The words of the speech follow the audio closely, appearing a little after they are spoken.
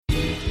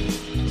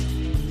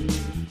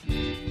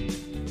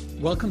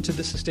Welcome to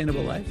The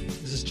Sustainable Life.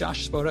 This is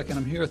Josh Spodek, and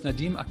I'm here with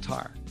Nadim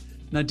Akhtar.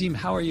 Nadim,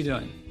 how are you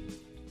doing?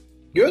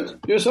 Good.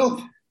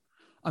 Yourself?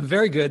 I'm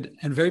very good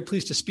and very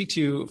pleased to speak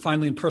to you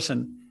finally in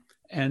person.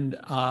 And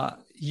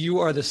you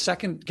are the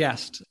second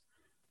guest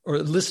or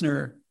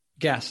listener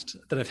guest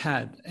that I've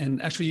had. And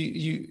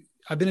actually,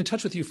 I've been in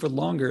touch with you for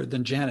longer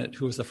than Janet,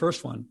 who was the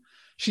first one.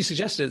 She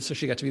suggested it, so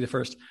she got to be the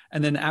first.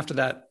 And then after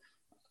that,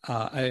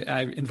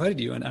 I invited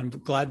you, and I'm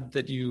glad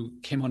that you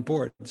came on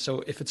board.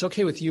 So if it's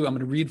okay with you, I'm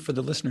going to read for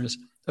the listeners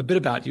a bit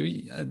about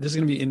you. This is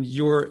going to be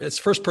it's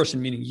first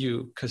person, meaning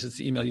you, because it's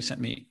the email you sent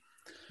me.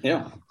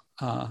 Yeah.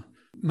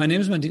 My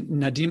name is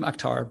Nadim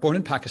Akhtar, born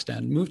in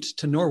Pakistan, moved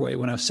to Norway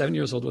when I was 7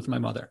 years old with my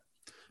mother.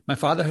 My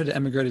father had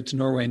emigrated to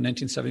Norway in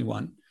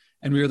 1971,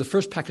 and we were the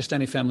first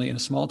Pakistani family in a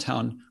small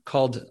town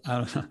called...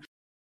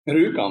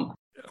 Rjukan.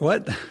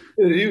 What?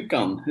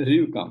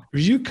 Rjukan.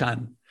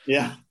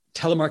 Yeah.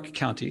 Telemark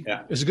County.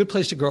 Yeah. It was a good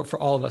place to grow up for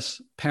all of us,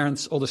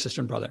 parents, older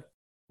sister, and brother.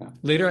 Yeah.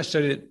 Later, I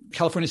studied at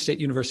California State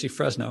University,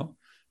 Fresno,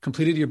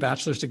 completed your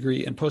bachelor's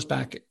degree and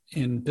post-bac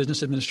in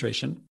business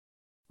administration,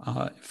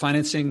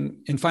 finance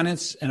and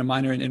a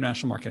minor in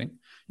international marketing.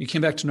 You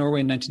came back to Norway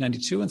in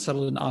 1992 and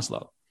settled in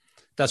Oslo.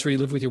 That's where you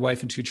live with your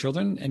wife and two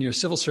children, and you're a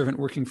civil servant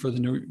working for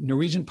the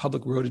Norwegian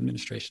Public Road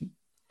Administration.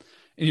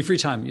 In your free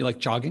time, you like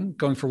jogging,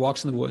 going for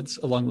walks in the woods,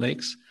 along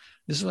lakes.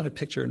 This is what I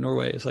picture in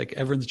Norway. It's like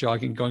everyone's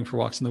jogging, going for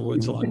walks in the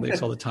woods, along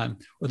lakes all the time,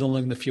 or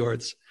along the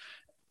fjords,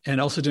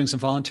 and also doing some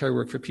voluntary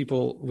work for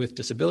people with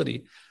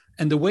disability.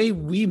 And the way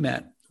we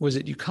met was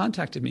that you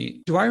contacted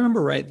me. Do I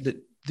remember right that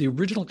the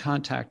original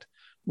contact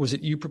was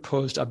that you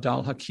proposed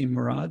Abdal Hakim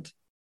Murad?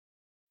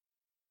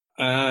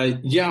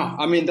 Yeah,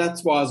 I mean,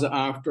 that was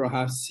after I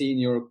have seen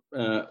your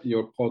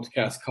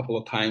podcast a couple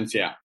of times.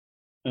 Yeah,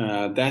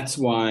 that's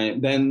why.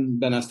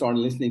 Then I started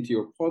listening to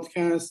your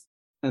podcast,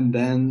 and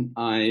then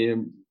I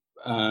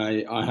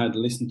had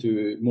listened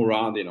to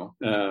Murad,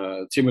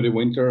 Timothy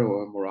Winter,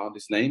 or Murad,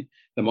 his name,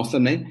 the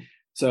Muslim name.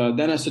 So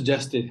then I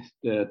suggested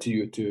to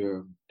you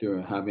to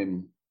have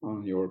him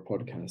on your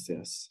podcast.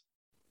 Yes,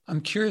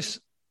 I'm curious.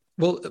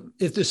 Well,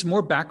 if there's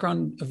more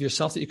background of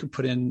yourself that you could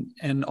put in,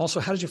 and also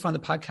how did you find the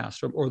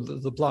podcast or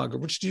the blog, or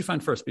which did you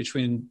find first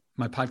between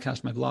my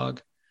podcast, my blog?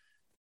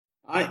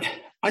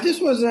 I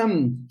just was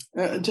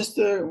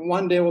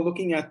one day we're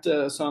looking at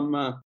some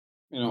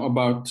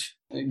about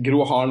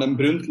Gro Harlem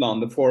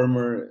Brundtland, the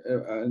former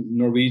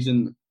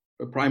Norwegian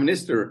prime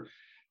minister,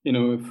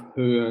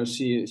 who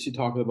she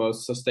talked about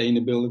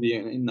sustainability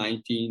in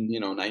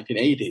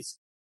 1980s.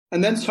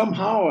 And then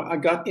somehow I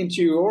got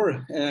into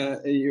your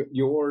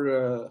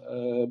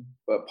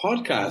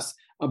podcast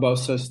about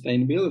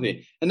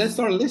sustainability, and then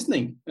started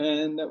listening,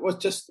 and it was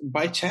just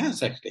by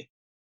chance actually.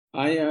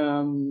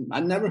 I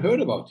never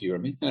heard about you,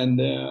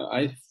 and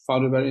I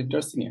found it very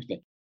interesting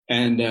actually,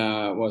 and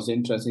was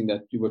interesting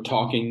that you were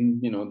talking,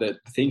 the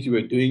things you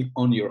were doing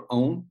on your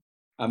own.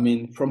 I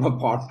mean, from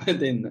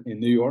apartment in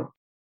New York,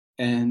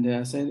 and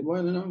I said,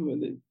 well,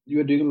 you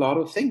are doing a lot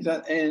of things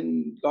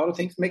and a lot of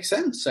things make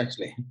sense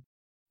actually.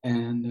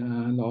 And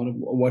a lot of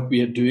what we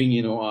are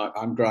doing,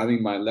 I'm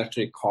driving my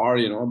electric car,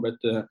 but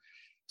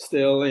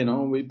still,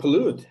 we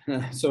pollute.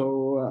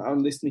 So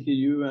I'm listening to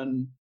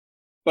you,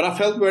 but I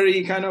felt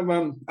very kind of,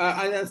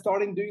 I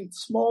started doing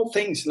small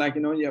things like,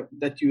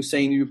 that you're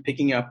saying you're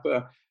picking up,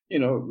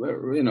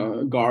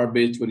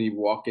 garbage when you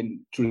walk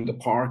in through the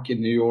park in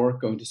New York,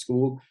 going to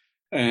school.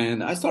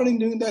 And I started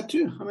doing that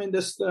too. I mean,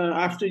 just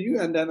after you,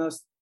 and then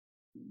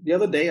the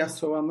other day I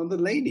saw another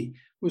lady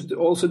who's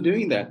also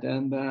doing that,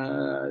 and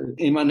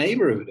in my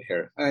neighborhood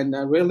here, and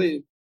I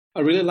really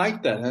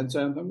like that. And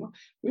so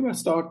we must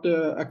start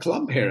a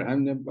club here,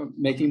 and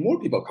making more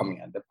people coming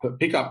in.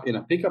 Pick up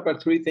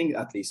at 3 things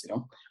at least,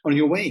 on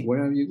your way.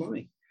 Where are you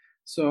going?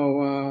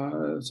 So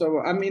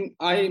I mean,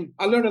 I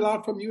learned a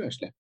lot from you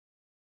actually.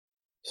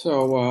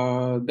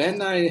 So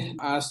then I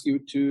asked you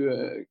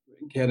to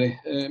get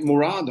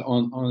Murad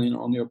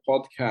on your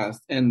podcast,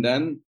 and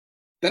then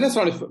I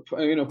started,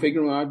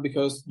 figuring out,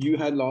 because you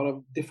had a lot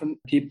of different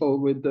people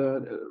with,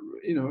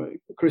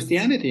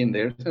 Christianity in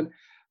there. I said,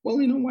 well,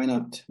 why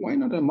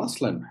not a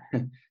Muslim?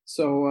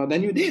 So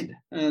then you did,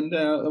 and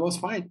that was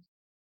fine.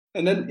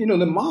 And then,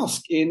 the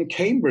mosque in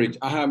Cambridge,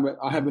 I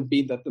haven't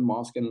been at the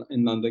mosque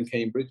in London,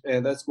 Cambridge.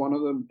 That's one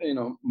of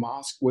the,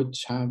 mosques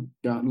which have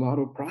got a lot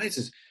of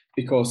prizes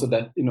because of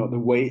that, the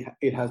way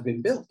it has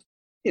been built.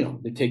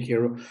 They take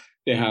care of,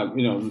 they have,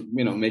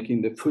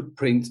 making the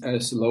footprint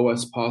as low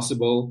as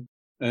possible.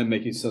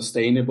 Make it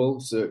sustainable,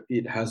 so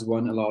it has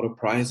won a lot of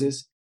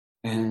prizes.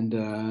 And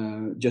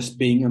just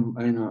being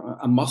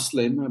a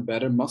Muslim, a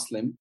better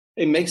Muslim,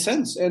 it makes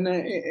sense, and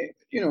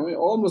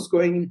almost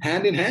going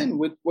hand in hand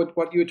with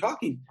what you're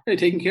talking,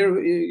 taking care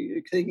of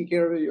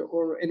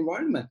your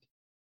environment,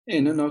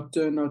 and not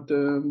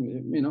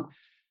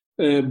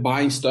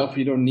buying stuff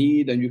you don't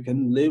need, and you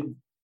can live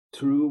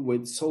through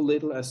with so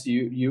little as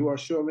you are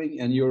showing,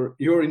 and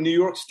you're in New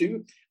York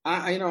too.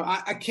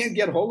 I can't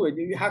get hold of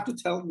it. You have to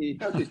tell me, you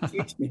have to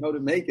teach me how to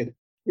make it,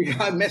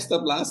 because I messed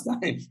up last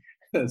time.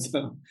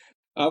 So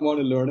I want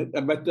to learn it,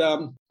 but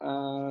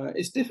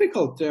it's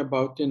difficult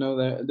about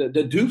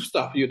the do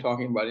stuff you're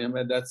talking about. I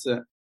mean, that's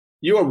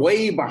you are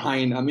way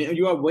behind. I mean,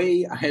 you are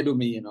way ahead of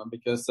me,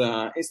 because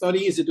it's not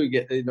easy to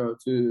get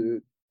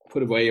to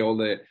put away all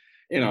the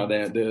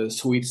the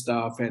sweet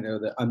stuff and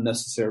the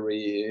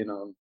unnecessary in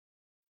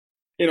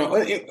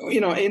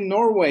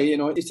Norway,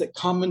 it's a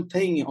common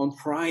thing on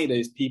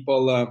Fridays.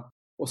 People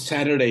or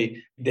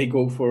Saturday they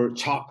go for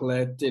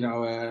chocolate,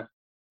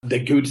 the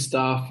good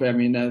stuff. I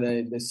mean,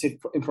 they sit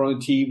in front of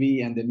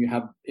TV and then you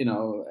have,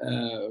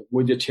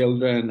 with your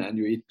children and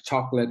you eat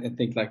chocolate and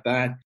things like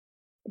that.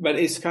 But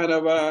it's kind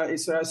of it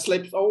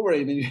slips over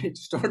and then you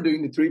start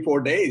doing it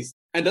 3-4 days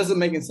and it doesn't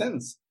make any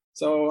sense.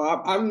 So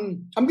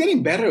I'm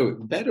getting better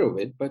with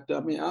it, but I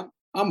mean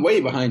I'm way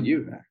behind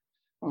you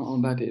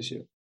on that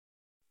issue.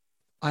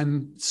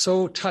 I'm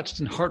so touched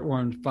and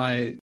heartwarmed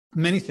by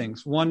many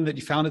things. One, that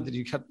you found it, that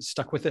you kept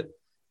stuck with it,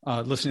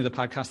 listening to the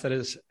podcast, that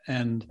is.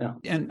 And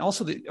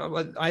also,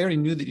 I already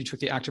knew that you took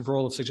the active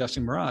role of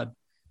suggesting Murad,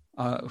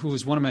 who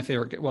was one of my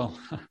favorite, well,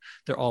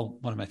 they're all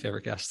one of my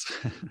favorite guests.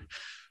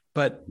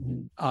 But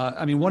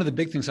I mean, one of the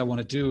big things I want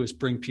to do is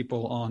bring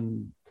people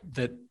on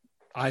that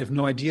I have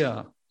no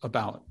idea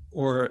about,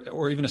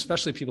 or even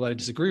especially people that I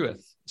disagree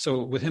with.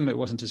 So with him, it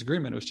wasn't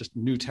disagreement. It was just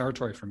new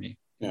territory for me.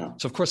 Yeah.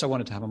 So of course I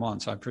wanted to have him on.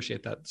 So I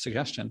appreciate that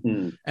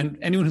suggestion. And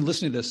anyone who's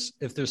listening to this,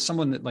 if there's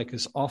someone that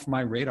is off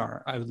my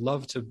radar, I would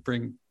love to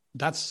bring,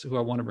 that's who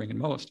I want to bring in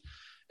most,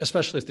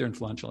 especially if they're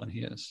influential, and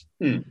he is.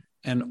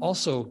 And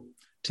also,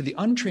 to the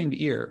untrained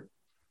ear,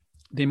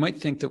 they might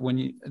think that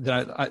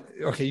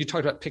you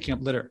talked about picking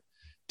up litter.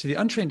 To the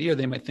untrained ear,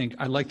 they might think,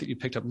 I like that you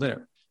picked up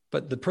litter.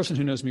 But the person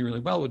who knows me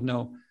really well would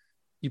know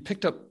the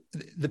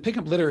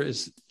pickup litter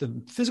is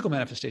the physical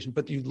manifestation,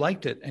 but you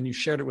liked it and you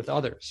shared it with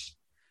others.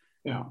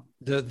 Yeah.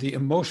 The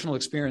emotional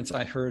experience,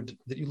 I heard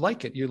that you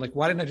like it. You're like,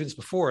 why didn't I do this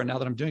before? And now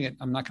that I'm doing it,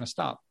 I'm not going to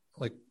stop.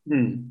 Like,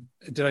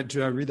 did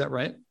I read that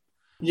right?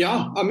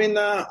 Yeah. I mean,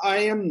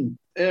 I am,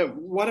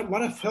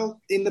 what I felt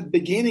in the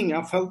beginning,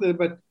 I felt it,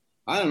 but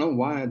I don't know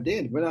why I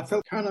did, but I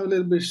felt kind of a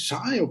little bit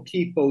shy of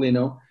people, and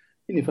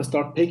if I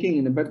start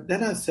picking it, but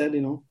then I said,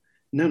 no,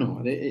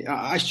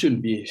 I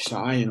shouldn't be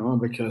shy,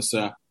 because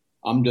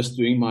I'm just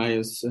doing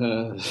my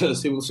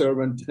civil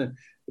servant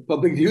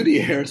public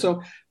duty here.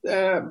 So,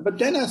 but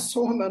then I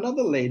saw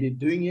another lady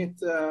doing it.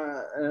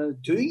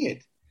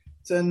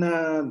 Then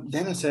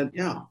I said,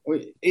 yeah,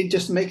 it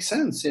just makes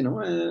sense,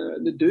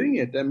 doing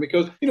it. And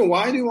because,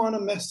 why do you want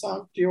to mess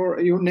up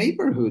your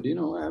neighborhood,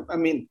 I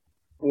mean,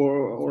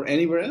 or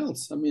anywhere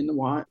else? I mean,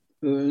 why,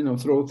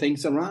 throw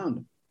things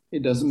around?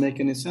 It doesn't make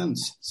any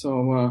sense.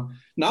 So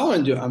now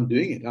I'm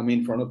doing it. I mean,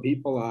 in front of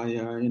people,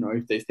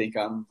 if they think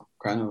I'm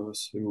kind of a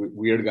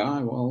weird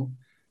guy, well,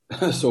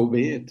 so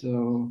be it.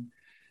 So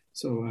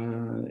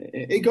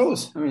it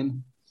goes. I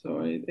mean,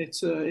 so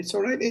it's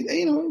all right.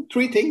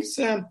 3 things.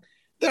 There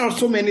are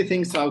so many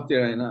things out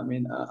there, and I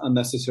mean,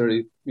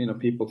 unnecessary.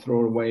 People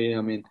throw away.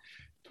 I mean,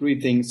 3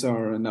 things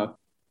are not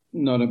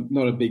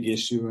a big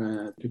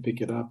issue to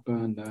pick it up,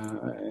 and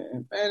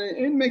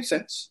it makes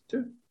sense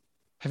too.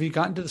 Have you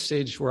gotten to the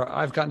stage where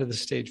I've gotten to the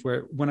stage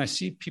where when I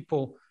see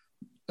people,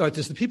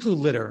 there's the people who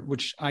litter,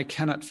 which I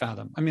cannot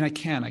fathom. I mean, I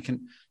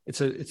can.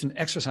 It's an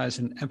exercise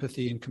in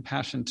empathy and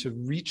compassion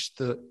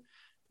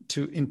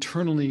to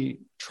internally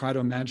try to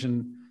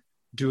imagine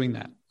doing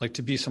that, like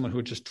to be someone who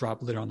would just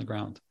drop litter on the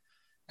ground.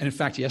 And in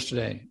fact,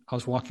 yesterday I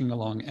was walking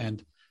along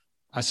and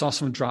I saw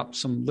someone drop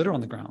some litter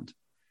on the ground.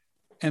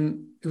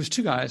 And it was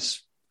 2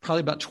 guys,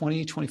 probably about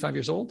 20, 25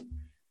 years old.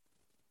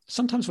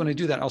 Sometimes when I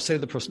do that, I'll say to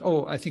the person,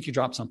 oh, I think you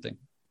dropped something.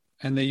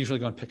 And they usually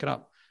go and pick it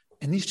up.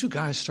 And these 2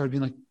 guys started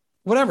being like,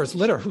 whatever, it's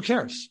litter. Who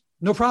cares?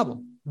 No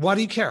problem. Why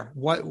do you care?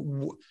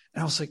 And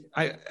I was like,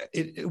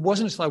 it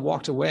wasn't until I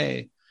walked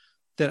away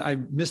that I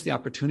missed the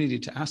opportunity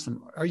to ask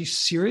them, are you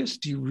serious?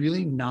 Do you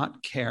really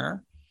not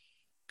care?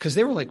 Because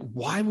they were like,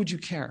 why would you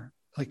care?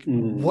 Like,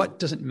 what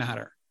doesn't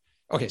matter?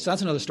 Okay, so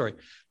that's another story.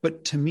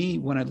 But to me,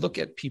 when I look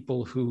at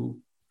people who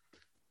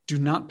do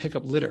not pick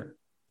up litter,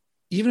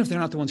 even if they're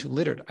not the ones who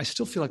littered, I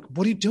still feel like,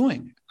 what are you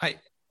doing?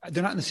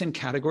 They're not in the same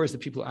category as the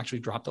people who actually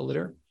drop the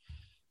litter,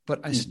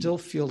 but I still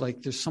feel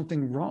like there's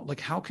something wrong. Like,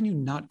 how can you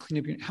not clean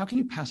up how can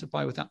you pass it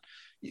by without,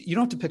 you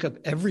don't have to pick up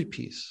every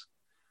piece,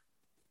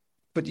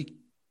 but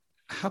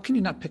how can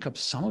you not pick up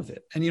some of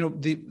it? And,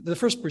 the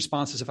first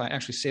response is if I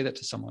actually say that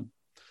to someone,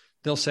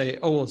 they'll say,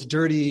 oh, well, it's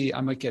dirty.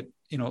 I might get,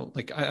 I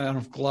don't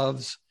have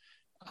gloves.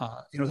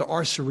 There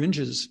are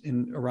syringes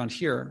around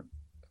here,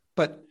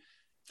 but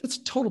it's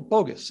total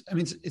bogus. I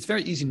mean, it's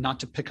very easy not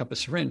to pick up a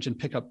syringe and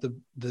pick up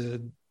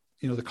the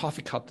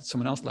coffee cup that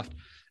someone else left.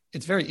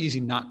 It's very easy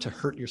not to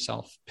hurt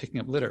yourself picking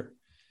up litter.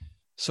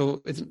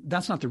 So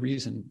that's not the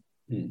reason.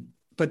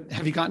 But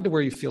have you gotten to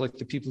where you feel like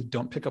the people who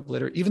don't pick up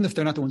litter, even if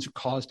they're not the ones who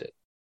caused it,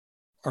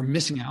 are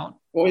missing out?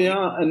 Oh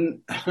yeah,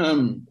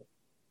 and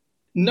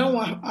no,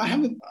 I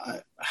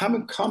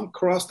haven't come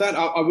across that.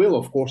 I will,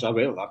 of course, I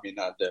will. I mean,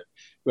 I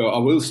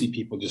will see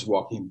people just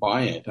walking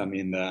by it. I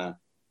mean,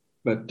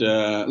 But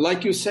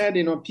like you said,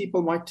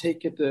 people might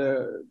take it,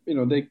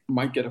 they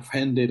might get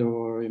offended,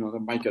 or, they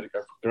might get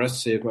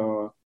aggressive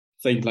or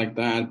things like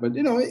that. But,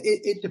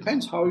 it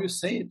depends how you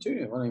say it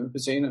too. If you're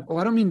saying it. Oh,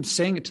 I don't mean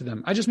saying it to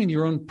them. I just mean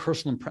your own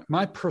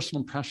my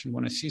personal impression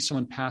when I see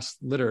someone pass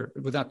litter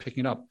without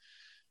picking it up.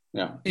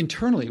 Yeah.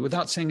 Internally,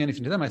 without saying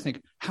anything to them, I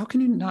think, how can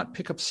you not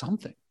pick up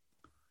something?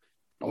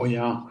 Oh,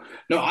 yeah.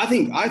 No, I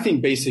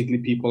think basically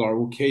people are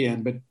okay,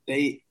 but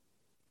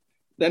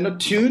they're not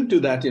tuned to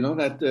that,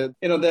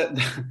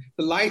 that the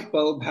light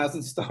bulb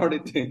hasn't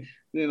started to,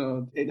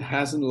 it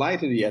hasn't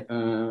lighted yet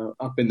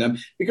up in them.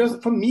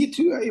 Because for me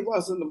too, it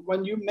wasn't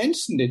when you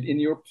mentioned it in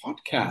your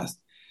podcast,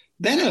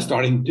 then I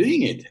started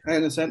doing it,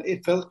 and I said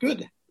it felt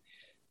good.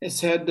 I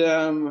said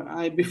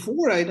I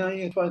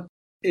thought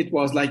it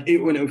was like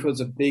when it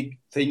was a big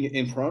thing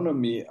in front of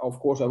me. Of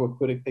course, I would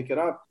pick it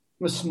up.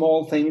 With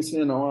small things,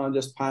 I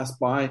just passed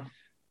by.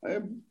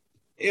 I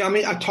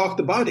talked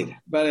about it,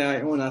 but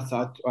I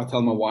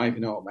tell my wife,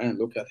 man,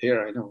 look at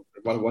here,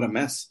 what a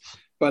mess.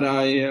 But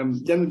I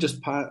then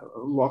just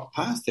walk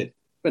past it.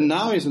 But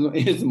now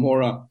it's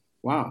more,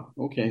 wow,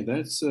 okay,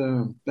 let's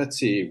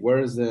see,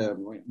 where's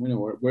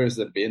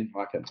the bin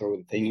I can throw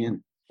the thing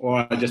in,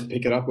 or I just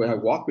pick it up where I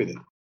walk with it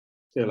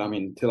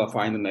till I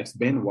find the next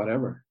bin,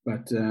 whatever.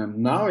 But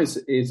now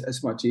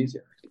it's much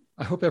easier.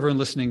 I hope everyone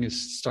listening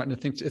is starting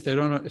to think, if they're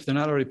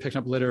not already picking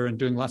up litter and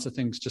doing lots of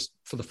things just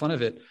for the fun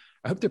of it,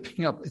 I hope they're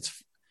picking up.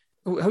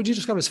 How would you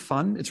describe it as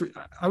fun?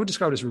 I would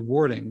describe it as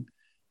rewarding.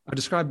 I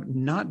describe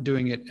not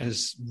doing it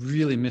as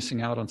really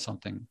missing out on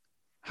something.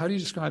 How do you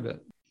describe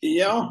it?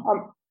 Yeah,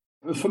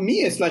 for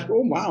me, it's like,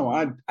 oh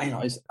wow,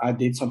 I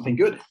did something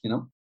good.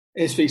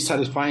 It's very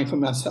satisfying for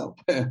myself.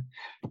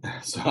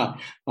 So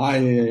I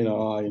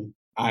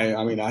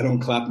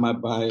don't clap my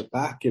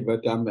back,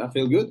 but I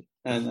feel good,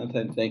 and I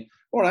then think,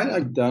 all right,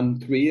 I've done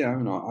 3.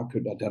 I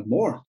could have done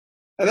more.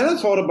 And then I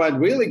thought about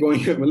really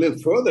going a little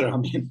further.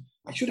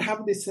 I should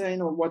have this,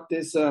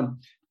 this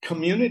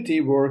community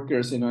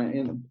workers,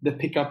 they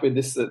pick up with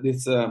this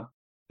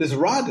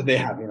rod that they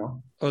have,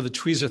 Oh, the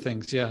tweezer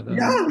things, yeah.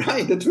 Yeah,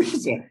 right, the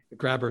tweezer. The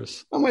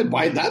grabbers. I might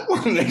buy that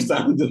one next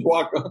time. Just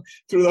walk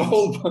through the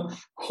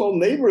whole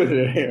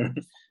neighborhood here.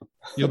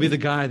 You'll be the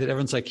guy that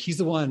everyone's like, he's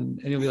the one,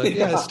 and you'll be like,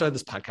 yeah, I started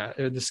this podcast.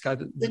 Or this guy,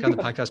 the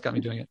podcast got me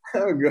doing it.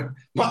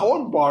 My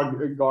own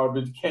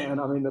garbage can.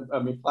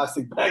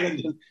 Plastic bag, and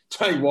just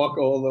try and walk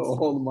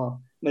all my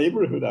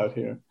neighborhood out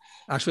here.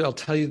 Actually, I'll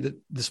tell you that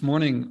this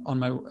morning on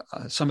my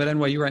Summit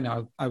NYU right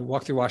now, I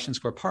walk through Washington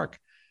Square Park,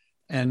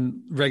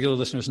 and regular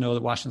listeners know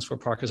that Washington Square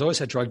Park has always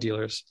had drug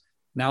dealers.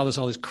 Now there's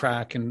all these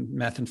crack and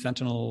meth and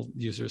fentanyl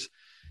users.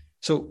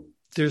 So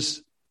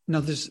there's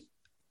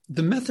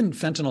the meth and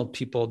fentanyl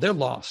people, they're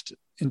lost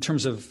in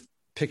terms of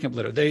picking up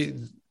litter. They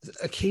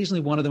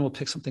occasionally, one of them will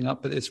pick something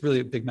up, but it's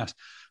really a big mess.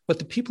 But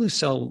the people who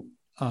sell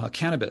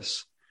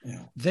cannabis,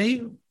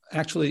 they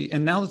actually,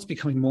 and now it's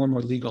becoming more and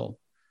more legal.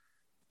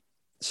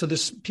 So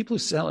there's people who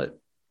sell it.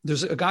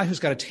 There's a guy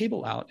who's got a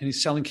table out and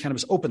he's selling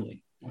cannabis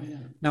openly. Oh, yeah.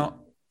 Now,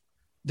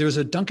 there's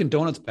a Dunkin'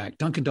 Donuts bag.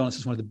 Dunkin' Donuts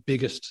is one of the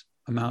biggest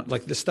amount,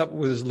 like the stuff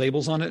with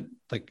labels on it,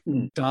 like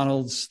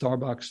McDonald's,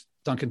 Starbucks,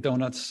 Dunkin'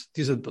 Donuts.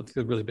 These are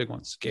the really big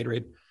ones,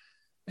 Gatorade.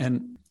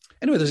 And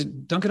anyway, there's a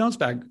Dunkin' Donuts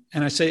bag.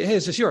 And I say, hey,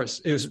 is this yours?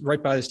 It was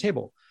right by this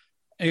table.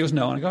 And he goes,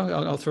 no. And I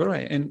go, I'll throw it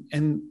away.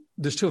 And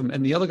there's 2 of them.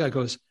 And the other guy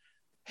goes,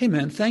 hey,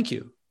 man, thank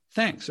you.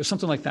 Thanks. Or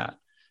something like that.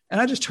 And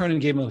I just turned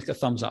and gave him like a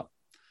thumbs up.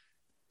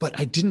 But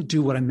I didn't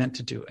do what I meant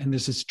to do. And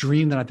there's this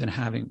dream that I've been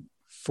having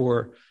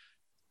for,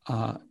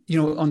 on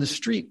the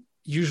street,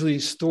 usually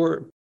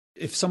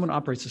if someone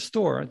operates a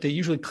store, they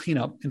usually clean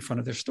up in front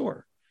of their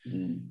store.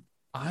 Mm.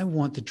 I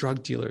want the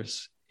drug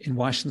dealers in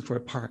Washington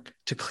Square Park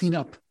to clean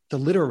up the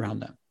litter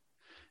around them.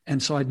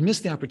 And so I'd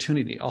missed the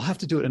opportunity. I'll have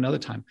to do it another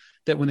time,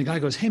 that when the guy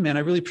goes, hey man,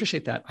 I really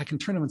appreciate that, I can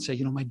turn to him and say,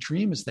 my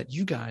dream is that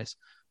you guys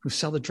who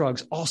sell the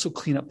drugs also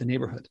clean up the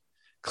neighborhood,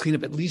 clean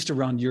up at least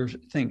around your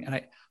thing. And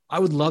I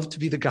would love to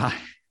be the guy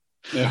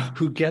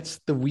who gets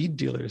the weed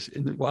dealers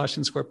in the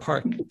Washington Square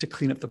Park to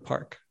clean up the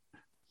park,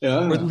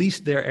 or at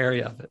least their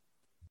area of it.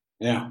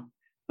 Yeah.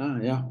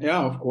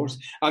 Of course.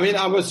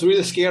 I was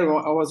really scared.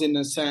 I was in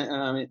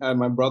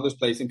my brother's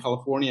place in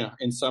California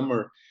in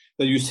summer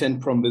that you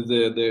sent from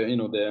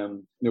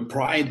the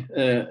Pride.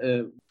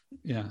 I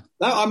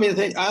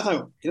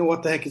thought,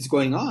 what the heck is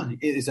going on?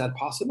 Is that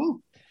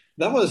possible?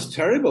 That was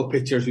terrible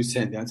pictures you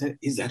sent. I said,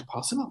 is that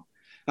possible?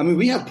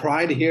 We have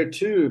Pride here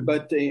too,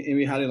 but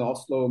we had in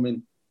Oslo.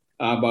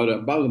 About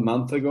a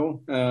month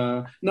ago.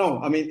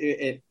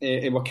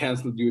 It was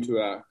canceled due to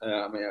a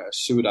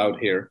shootout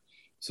here.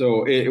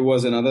 So it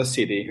was another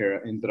city here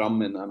in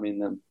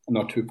Drammen.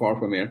 Not too far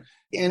from here.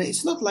 And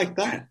it's not like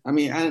that.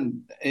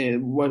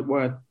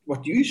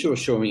 What you were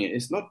showing,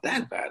 it's not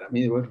that bad.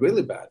 It was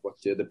really bad.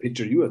 What the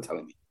picture you were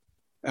telling me,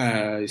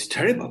 it's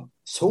terrible.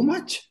 So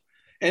much.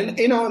 And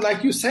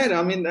like you said,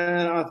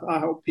 I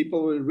hope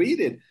people will read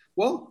it.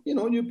 Well,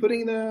 you're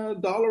putting the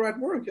dollar at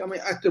work.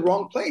 At the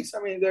wrong place.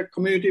 The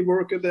community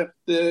worker, the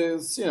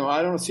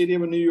city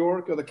of New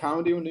York or the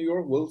county of New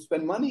York will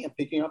spend money on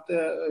picking up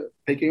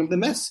the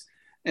mess.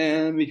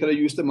 and we could have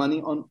used the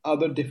money on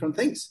other different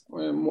things,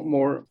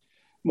 more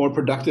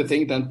productive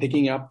things than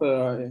picking up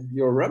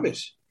your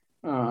rubbish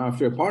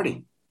after a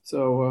party.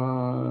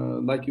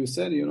 So, like you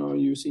said,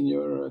 using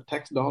your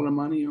tax dollar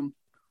money.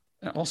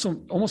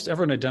 Also, almost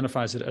everyone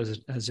identifies it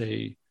as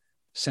a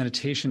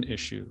sanitation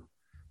issue.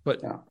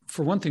 But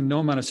for one thing, no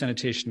amount of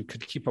sanitation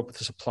could keep up with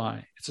the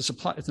supply.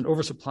 It's an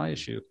oversupply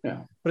issue.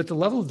 Yeah. But at the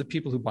level of the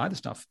people who buy the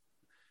stuff,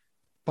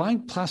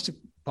 buying plastic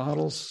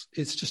bottles,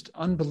 it's just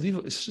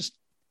unbelievable. It's just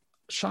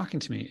shocking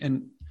to me.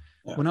 And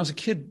when I was a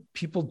kid,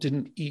 people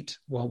didn't eat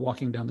while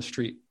walking down the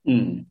street.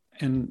 Mm.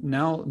 And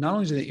now, not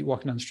only do they eat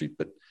walking down the street,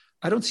 but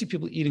I don't see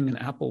people eating an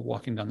apple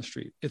walking down the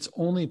street. It's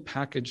only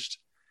packaged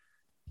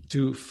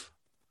doof.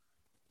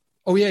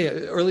 Oh, yeah.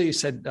 Earlier you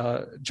said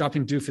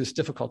dropping doof is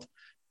difficult.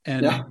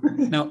 And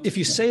now, if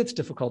you say it's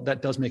difficult,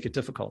 that does make it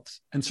difficult.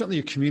 And certainly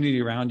your community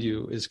around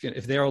you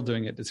if they're all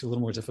doing it, it's a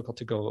little more difficult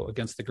to go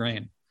against the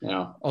grain.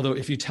 Yeah. Although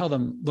if you tell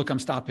them, look, I'm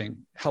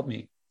stopping, help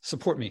me,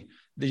 support me,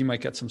 then you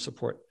might get some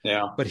support.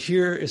 Yeah. But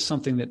here is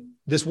something that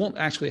this won't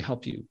actually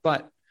help you,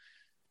 but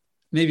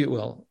maybe it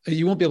will.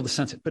 You won't be able to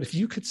sense it. But if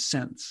you could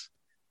sense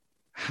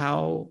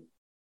how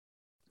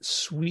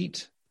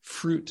sweet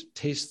fruit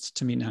tastes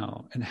to me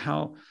now, and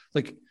how,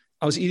 like,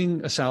 I was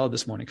eating a salad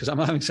this morning because I'm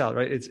not having salad,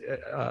 right? It's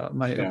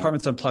my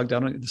apartment's unplugged.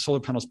 The solar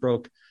panels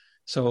broke.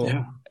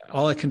 So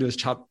all I can do is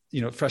chop,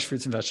 fresh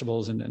fruits and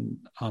vegetables.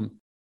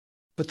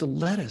 But the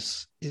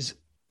lettuce used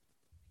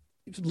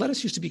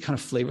to be kind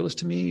of flavorless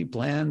to me,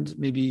 bland,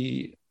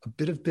 maybe a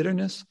bit of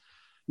bitterness.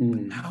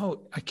 But now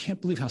I can't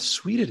believe how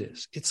sweet it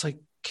is. It's like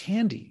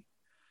candy.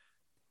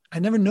 I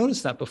never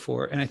noticed that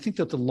before. And I think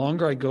that the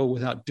longer I go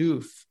without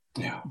doof,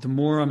 the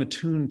more I'm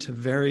attuned to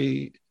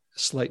very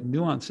slight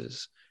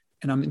nuances.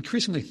 And I'm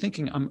increasingly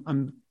thinking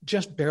I'm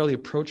just barely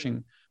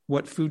approaching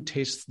what food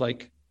tastes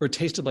like or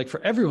tasted like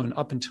for everyone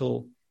up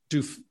until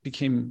doof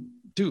became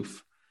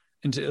doof,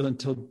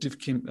 until doof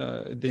came,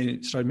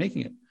 they started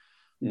making it.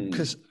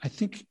 Because I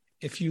think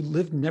if you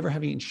lived never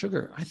having eaten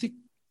sugar, I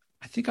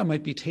think I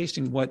might be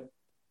tasting what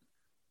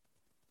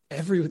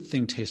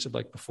everything tasted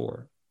like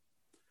before.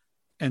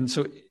 And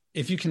so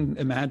if you can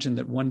imagine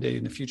that one day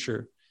in the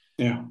future,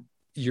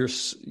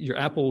 your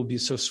apple will be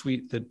so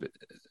sweet that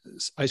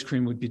ice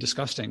cream would be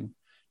disgusting,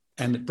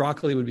 and that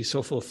broccoli would be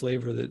so full of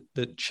flavor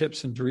that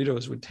chips and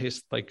Doritos would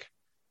taste like.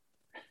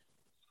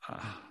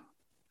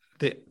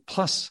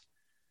 Plus,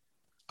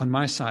 on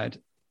my side,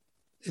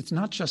 it's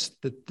not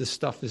just that this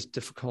stuff is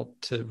difficult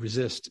to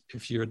resist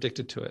if you're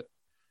addicted to it.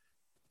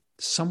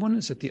 Someone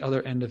is at the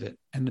other end of it,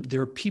 and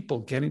there are people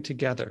getting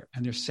together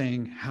and they're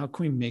saying, how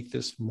can we make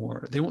this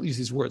more, they won't use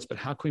these words, but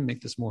how can we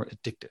make this more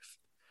addictive?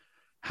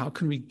 How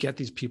can we get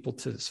these people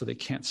so they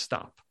can't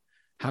stop?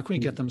 How can we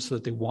get them so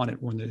that they want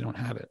it when they don't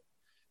have it?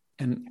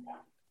 And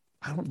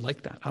I don't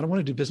like that. I don't want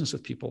to do business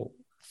with people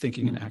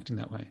thinking and acting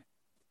that way.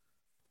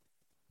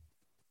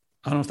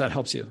 I don't know if that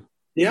helps you.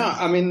 Yeah,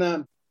 I mean,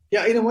 in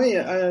a way,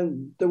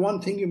 the one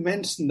thing you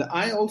mentioned,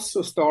 I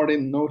also started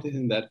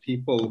noticing that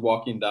people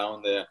walking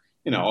down the,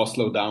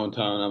 Oslo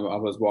downtown. I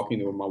was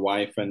walking with my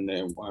wife and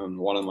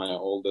one of my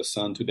oldest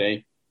son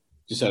today.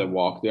 Just had a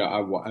walk there.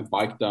 I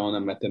biked down. I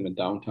met them in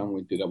downtown.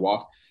 We did a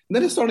walk. And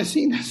then I started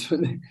seeing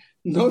that,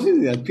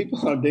 noticing that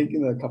people are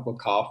drinking a cup of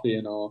coffee,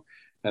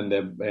 and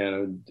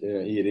they're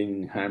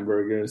eating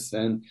hamburgers.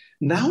 And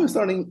now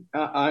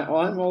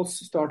I'm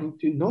also starting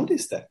to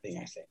notice that thing,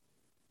 I think.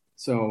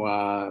 So,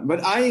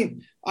 but I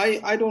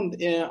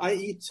don't. I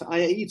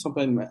eat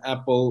sometimes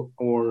apple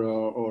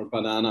or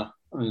banana,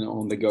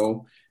 on the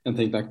go and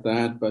things like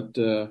that.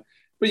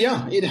 But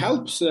yeah, it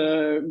helps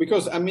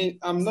because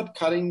I'm not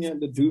cutting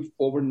the doof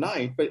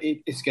overnight, but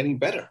it's getting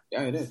better.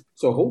 Yeah, it is.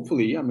 So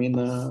hopefully,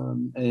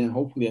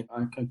 hopefully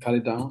I can cut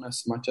it down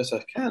as much as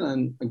I can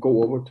and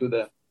go over to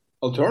the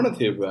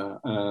alternative,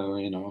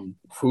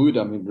 food.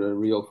 The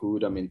real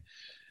food.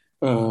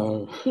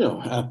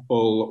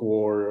 Apple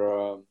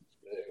or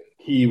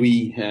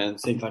kiwi and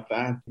things like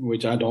that,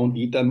 which I don't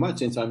eat that much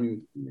since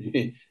I'm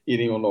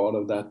eating a lot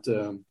of that.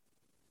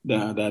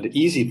 That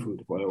easy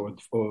food or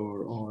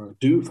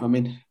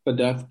doof. But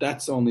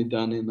that's only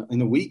done in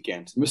the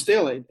weekends. But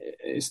still,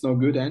 it's no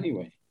good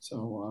anyway.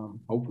 So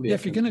hopefully,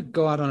 if you're going to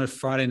go out on a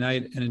Friday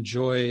night and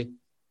enjoy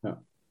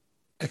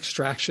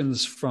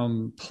extractions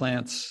from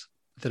plants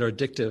that are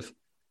addictive,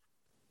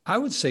 I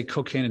would say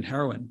cocaine and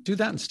heroin. Do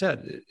that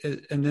instead,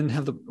 and then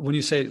when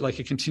you say like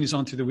it continues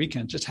on through the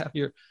weekend, just have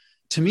your.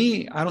 To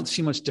me, I don't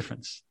see much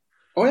difference.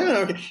 Oh yeah,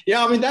 okay.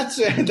 Yeah, that's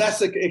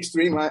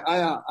extreme.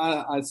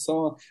 I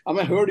saw.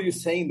 I heard you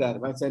saying that.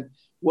 I said,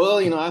 well,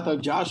 I thought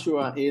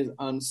Joshua is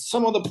on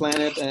some other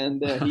planet,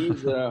 and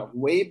he's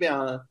way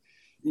beyond.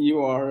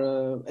 You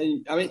are.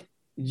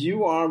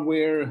 You are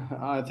where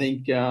I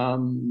think. I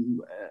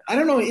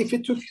don't know if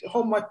it took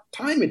how much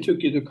time it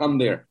took you to come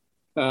there,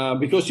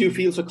 because you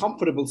feel so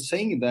comfortable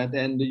saying that,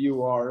 and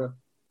you are.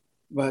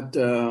 But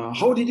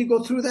how did you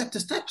go through the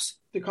steps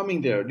to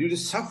coming there? Did you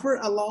suffer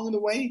along the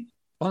way?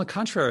 On the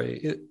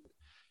contrary,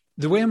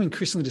 the way I'm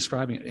increasingly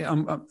describing it,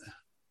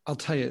 I'll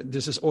tell you,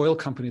 there's this oil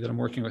company that I'm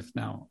working with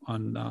now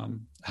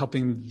on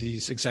helping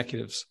these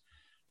executives.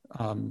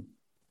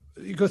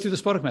 You go through the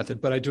Spodek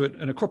method, but I do it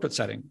in a corporate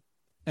setting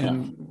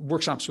and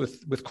workshops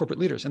with corporate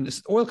leaders. And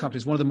this oil company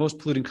is one of the most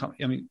polluting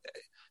companies. I mean,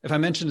 if I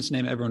mention its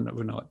name, everyone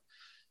would know it.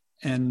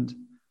 And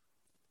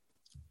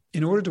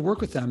in order to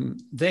work with them,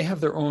 they have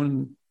their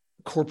own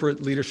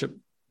corporate leadership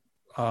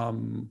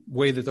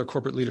way that their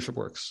corporate leadership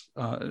works,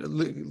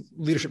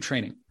 leadership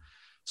training.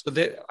 So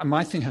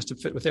my thing has to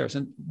fit with theirs.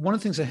 And one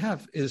of the things they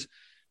have is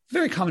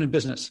very common in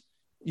business.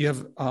 You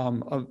have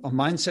a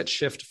mindset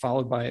shift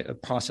followed by a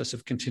process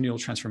of continual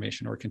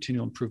transformation or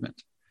continual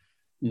improvement.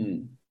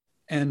 Mm.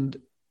 And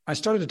I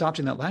started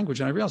adopting that language,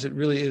 and I realized it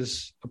really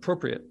is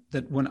appropriate.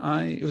 That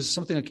it was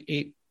something like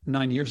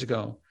 8-9 years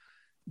ago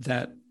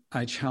that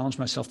I challenged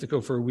myself to go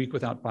for a week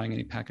without buying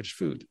any packaged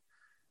food.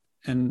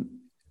 And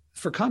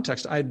for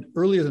context,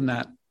 earlier than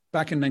that,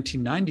 back in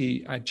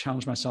 1990, I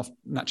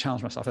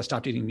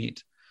stopped eating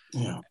meat.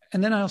 Yeah.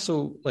 And then I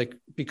also,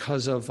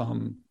 because of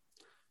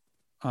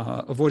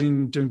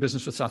avoiding doing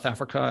business with South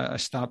Africa, I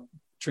stopped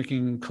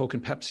drinking Coke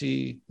and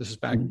Pepsi. This is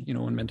back, when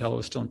Mandela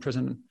was still in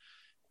prison.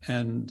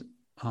 And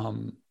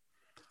then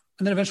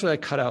eventually I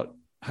cut out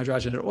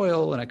hydrogenated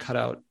oil and I cut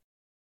out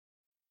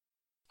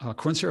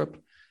corn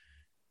syrup.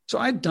 So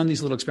I'd done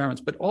these little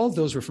experiments, but all of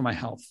those were for my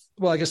health.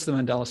 Well, I guess the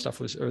Mandela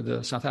stuff or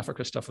the South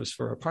Africa stuff was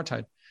for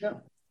apartheid. Yeah.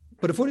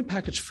 But avoiding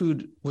packaged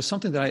food was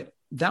something that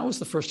was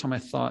the first time I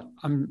thought,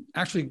 I'm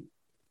actually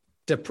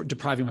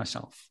depriving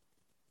myself.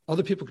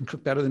 Other people can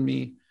cook better than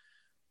me.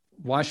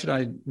 Why should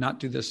I not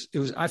do this?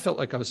 I felt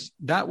like I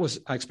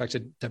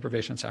expected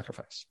deprivation and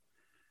sacrifice.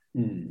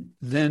 Mm.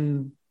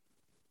 Then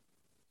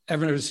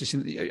everyone has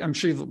seen, I'm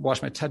sure you've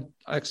watched my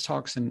TEDx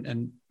talks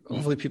and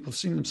hopefully people have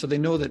seen them. So they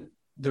know that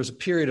there's a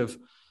period of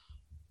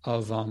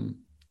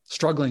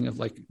struggling of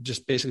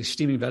just basically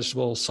steaming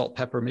vegetables, salt,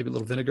 pepper, maybe a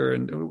little vinegar.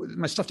 And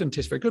my stuff didn't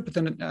taste very good, but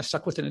then I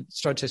stuck with it and it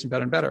started tasting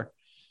better and better.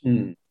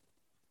 Mm.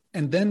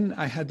 And then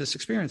I had this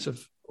experience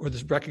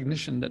this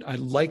recognition that I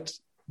liked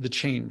the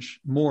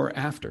change more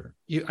after.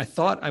 I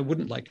thought I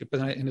wouldn't like it, but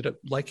then I ended up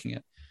liking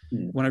it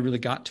when I really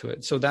got to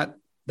it. So that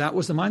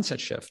was the mindset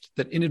shift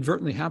that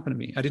inadvertently happened to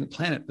me. I didn't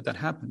plan it, but that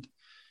happened.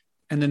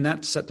 And then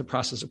that set the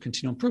process of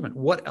continual improvement.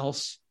 What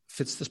else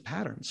fits this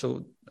pattern?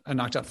 So I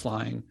knocked out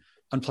flying,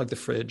 unplugged the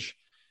fridge,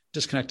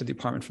 disconnected the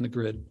apartment from the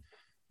grid.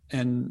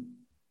 And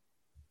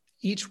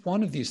each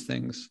one of these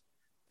things,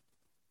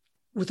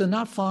 with the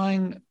not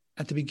flying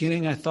at the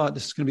beginning, I thought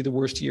this is going to be the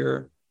worst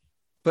year,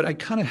 but I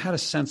kind of had a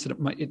sense that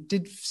it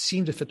did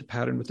seem to fit the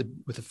pattern with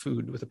the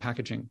food, with the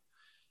packaging.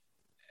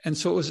 And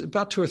so it was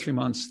about 2 or 3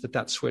 months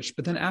that switched.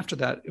 But then after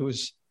that, it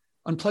was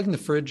unplugging the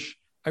fridge.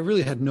 I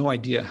really had no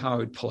idea how I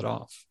would pull it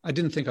off. I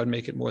didn't think I'd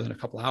make it more than a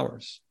couple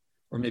hours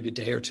or maybe a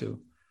day or two.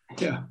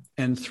 Yeah.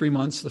 And 3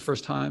 months the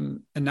first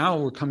time. And now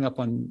we're coming up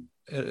on,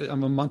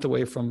 I'm a month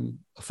away from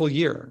a full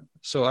year.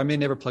 So I may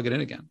never plug it in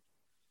again.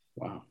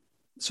 Wow.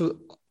 So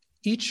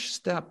each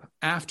step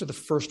after the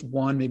first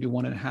one, maybe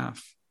 1.5,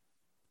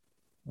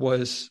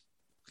 was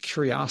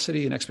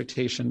curiosity and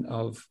expectation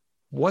of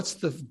what's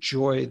the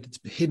joy that's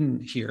hidden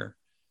here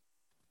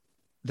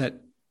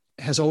that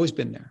has always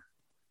been there.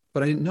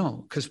 But I didn't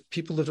know because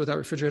people lived without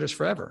refrigerators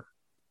forever.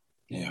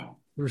 Yeah.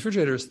 The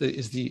refrigerator is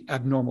the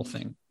abnormal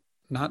thing,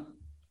 not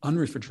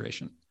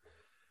unrefrigeration.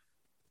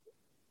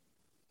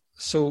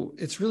 So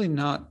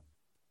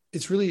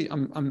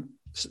I'm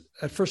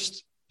at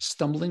first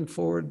stumbling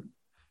forward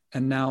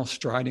and now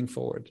striding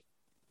forward.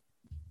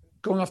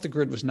 Going off the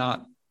grid was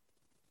not,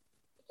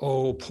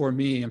 oh, poor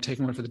me, I'm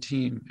taking one for the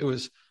team. It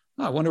was,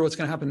 I wonder what's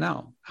going to happen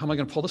now. How am I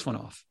going to pull this one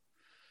off?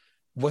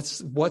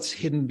 What's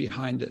hidden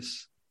behind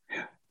this?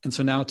 Yeah. And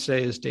so now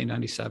today is day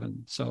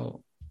 97.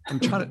 So I'm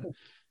trying to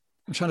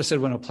decide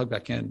when I'll plug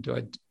back in. Do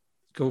I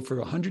go for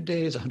 100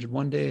 days,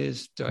 101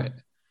 days? I'm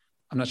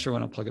not sure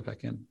when I'll plug it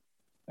back in.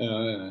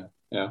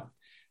 Yeah.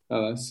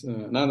 That's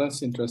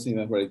interesting.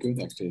 That's very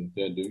good, actually.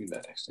 They're doing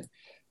that, actually.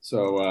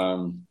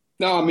 So,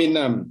 no, I mean,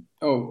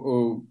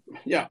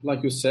 yeah,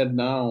 like you said,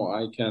 now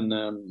I can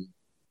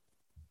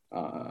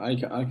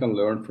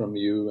learn from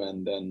you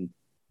and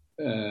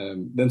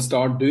then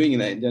start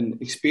doing it, then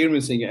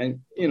experiencing it.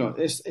 And,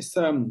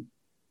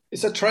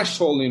 it's a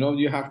threshold,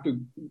 you have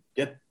to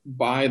get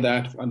by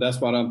that. And that's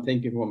what I'm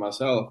thinking for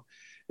myself.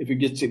 If you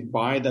get to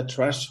by the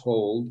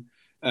threshold,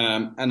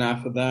 and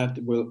after that,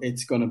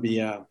 it's going to be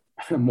a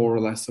more or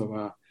less of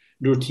a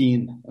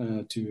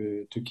routine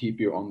to keep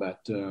you on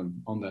that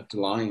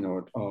line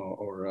or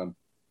on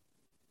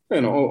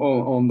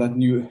that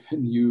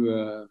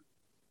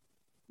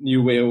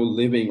new way of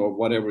living or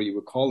whatever you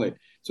would call it.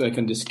 So I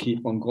can just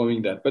keep on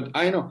going that. But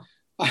I know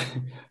I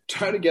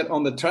try to get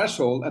on the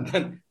threshold and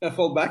then I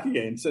fall back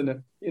again. So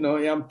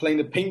I'm playing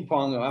the ping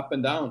pong up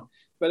and down.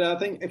 But I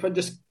think if I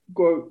just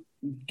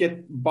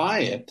get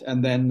by it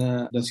and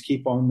then just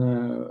keep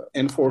on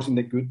enforcing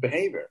the good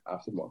behavior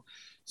afterward.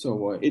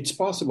 So it's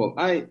possible.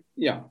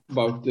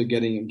 About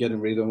getting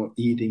rid of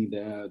eating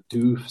the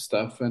doof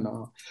stuff and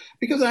all,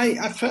 because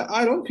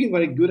I don't feel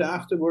very good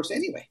afterwards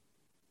anyway.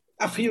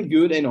 I feel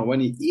good,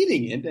 when you're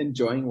eating it,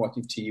 enjoying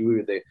watching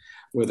TV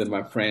with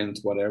my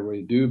friends, whatever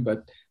you do.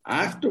 But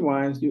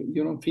afterwards,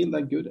 you don't feel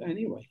that good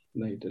anyway.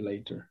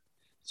 Later.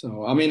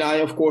 So I mean,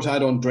 of course I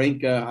don't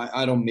drink.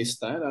 I don't miss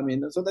that. I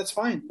mean, so that's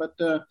fine. But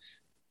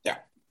yeah.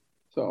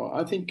 So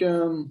I think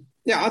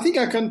I think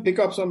I can pick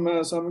up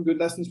some good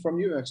lessons from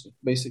you actually.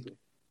 Basically,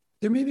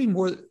 there may be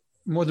more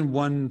than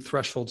one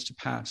thresholds to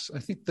pass. I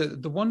think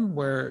the one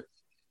where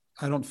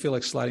I don't feel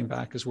like sliding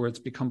back is where it's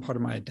become part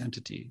of my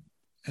identity,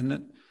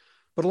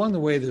 but along the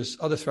way, there's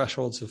other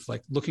thresholds of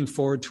like looking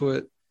forward to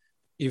it,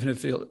 even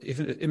if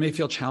it may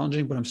feel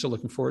challenging, but I'm still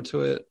looking forward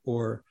to it,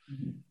 or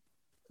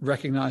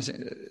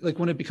recognizing like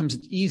when it becomes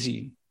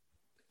easy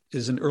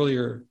is an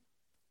earlier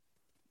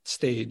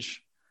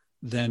stage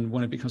than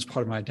when it becomes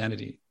part of my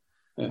identity.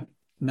 Yeah.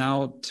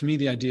 Now, to me,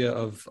 the idea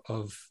of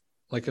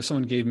like if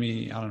someone gave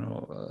me, I don't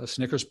know, a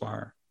Snickers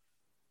bar,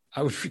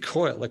 I would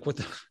recoil. Like what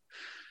the,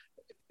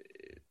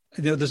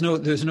 there's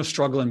no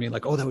struggle in me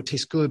like, oh, that would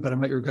taste good, but I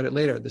might regret it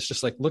later. It's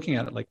just like looking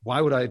at it, like, why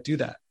would I do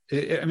that?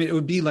 I mean, it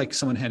would be like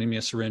someone handing me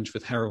a syringe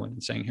with heroin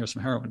and saying, here's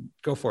some heroin,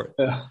 go for it.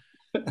 Yeah.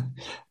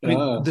 I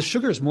mean, the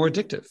sugar is more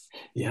addictive.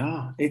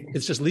 Yeah.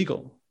 It's just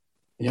legal.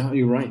 Yeah,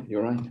 you're right.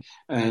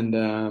 And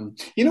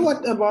you know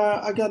what?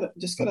 I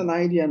just got an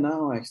idea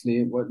now,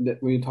 actually, when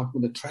you talk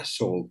about the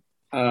threshold.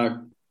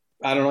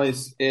 I don't know,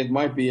 it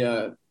might be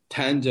a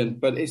tangent,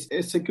 but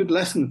it's a good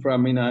lesson for, I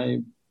mean,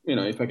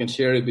 if I can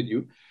share it with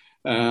you.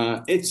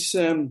 It's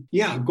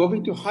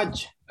going to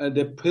Hajj,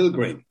 the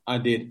pilgrim I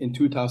did in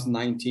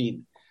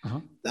 2019. Uh-huh.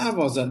 That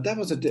was a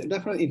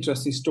definitely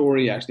interesting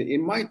story. Actually,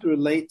 it might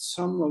relate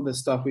some of the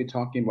stuff we're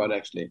talking about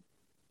actually,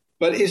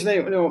 but it's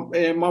like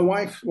my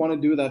wife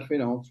wanted to do that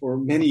for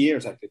many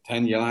years, actually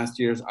 10 years. Last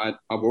years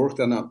I worked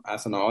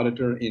as an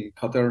auditor in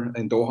Qatar,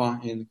 in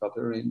Doha, in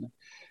Qatar, in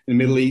the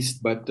Middle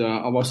East, but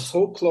I was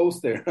so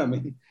close there. I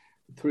mean,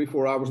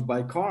 3-4 hours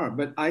by car,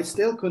 but I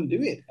still couldn't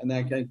do it,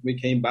 and we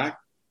came back.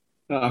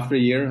 After a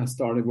year, I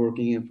started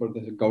working for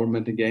the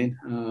government again.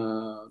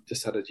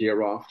 Just had a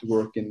year off to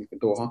work in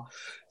Doha.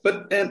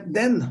 But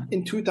then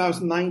in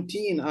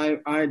 2019,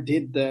 I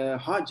did the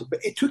Hajj.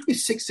 But it took me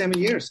 6-7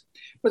 years.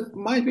 But it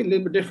might be a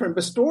little bit different.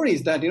 But story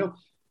is that,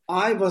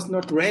 I was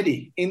not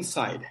ready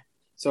inside.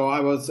 So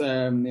I was,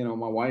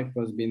 my wife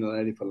was being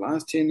ready for the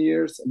last 10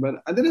 years. But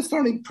then I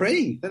started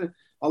praying. Then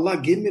Allah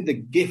gave me the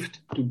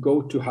gift to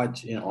go to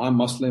Hajj. I'm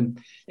Muslim,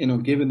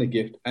 given the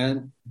gift.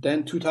 And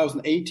then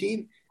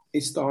 2018,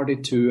 it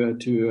started to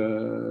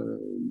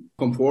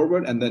come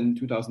forward, and then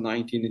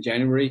 2019 in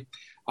January,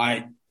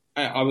 I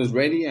was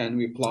ready, and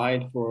we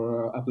applied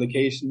for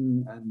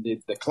application and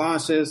did the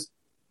classes,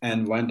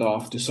 and went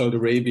off to Saudi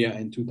Arabia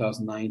in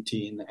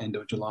 2019, end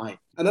of July,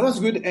 and that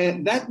was good,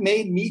 and that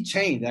made me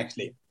change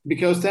actually,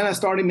 because then I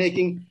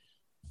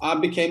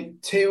became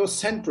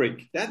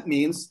theocentric. That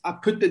means I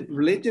put the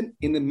religion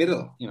in the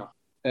middle,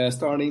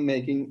 starting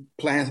making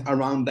plans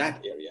around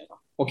that area.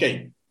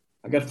 Okay.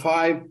 I got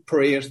 5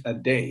 prayers a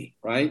day,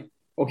 right?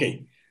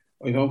 Okay.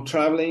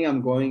 Traveling,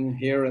 I'm going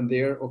here and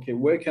there. Okay,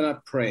 where can I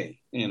pray?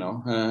 And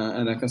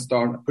I can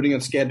start putting a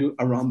schedule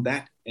around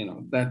that,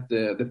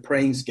 the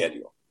praying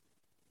schedule.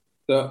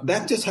 So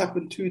that just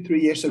happened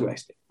 2-3 years ago,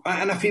 actually.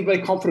 And I feel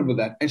very comfortable with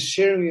that. And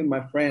sharing with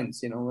my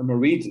friends,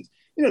 Norwegians.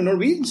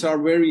 Norwegians are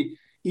very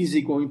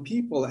easygoing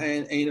people,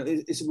 and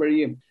it's a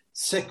very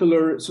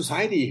secular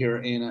society here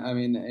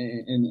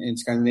in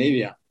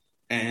Scandinavia.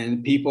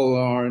 And people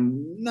are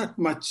not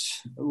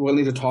much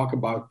willing to talk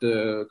about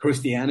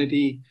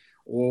Christianity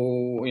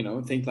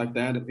or, things like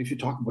that. If you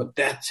talk about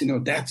death,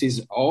 death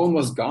is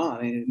almost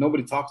gone. And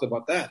nobody talks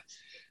about that.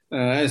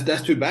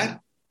 That's too bad.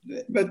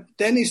 But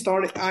then I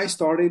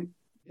started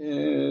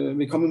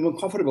becoming more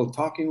comfortable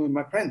talking with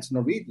my friends,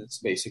 Norwegians,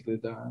 basically.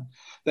 I'm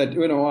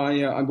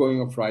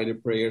going on Friday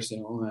prayers,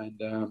 and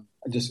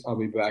I'll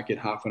be back in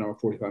half an hour,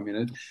 45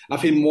 minutes. I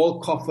feel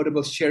more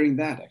comfortable sharing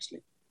that,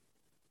 actually.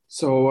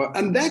 So,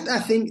 and that, I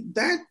think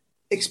that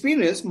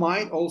experience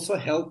might also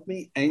help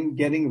me in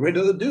getting rid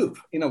of the dupe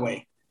in a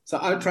way. So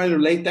I'm trying to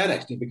relate that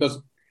actually,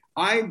 because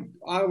I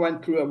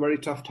went through a very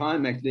tough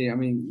time actually,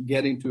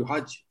 getting to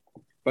Hajj.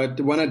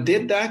 But when I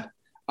did that,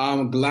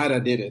 I'm glad I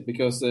did it,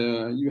 because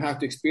you have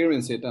to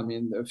experience it.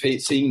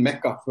 Seeing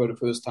Mecca for the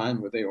first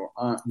time with your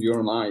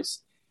own eyes,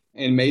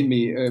 and made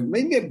me a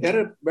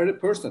better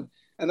person.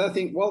 And I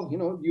think, well,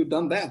 you've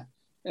done that.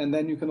 And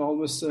then you can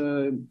always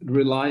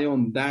rely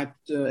on that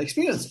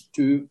experience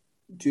to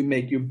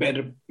make you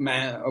better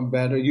man or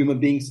better human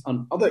beings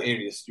on other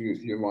areas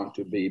you want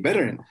to be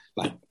better in,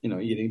 like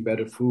eating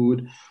better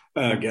food,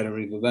 getting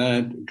rid of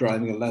that,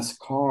 driving a less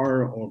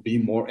car, or be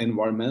more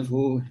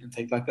environmental and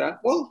things like that.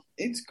 Well,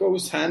 it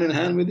goes hand in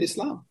hand with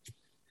Islam.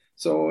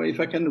 So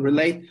if I can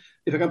relate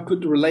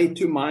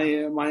to my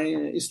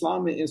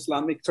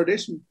Islamic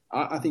tradition,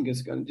 I think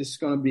it's going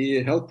to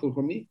be helpful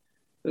for me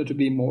to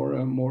be more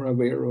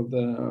aware of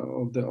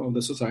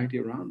the society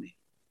around me.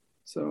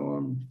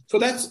 So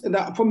that's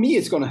that for me.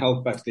 It's going to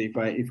help actually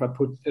if I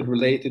put it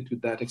related to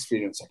that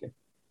experience again.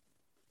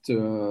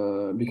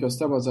 So because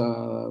that was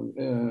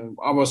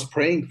I was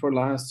praying for the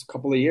last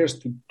couple of years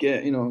to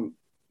get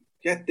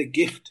get the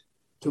gift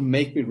to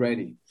make me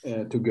ready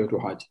to go to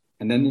Hajj.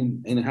 And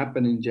then it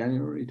happened in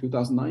January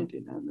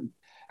 2019.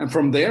 And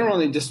from there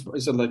on, it just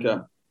is like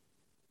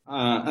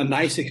a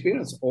nice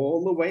experience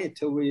all the way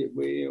till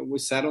we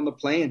sat on the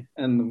plane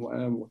and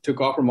took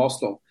off from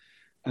Oslo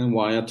and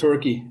via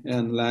Turkey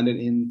and landed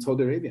in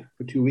Saudi Arabia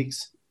for 2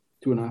 weeks,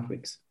 2.5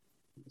 weeks.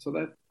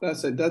 So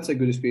that's a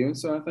good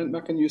experience. So I think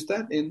I can use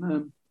that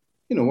in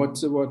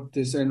what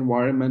this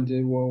environment,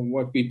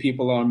 what we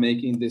people are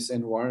making this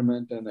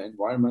environment and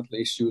environmental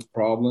issues,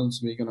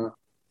 problems we're gonna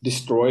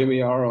destroy.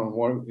 We are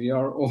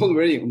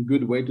already on a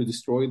good way to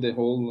destroy the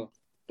whole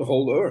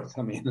earth.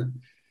 I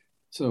mean,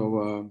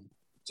 so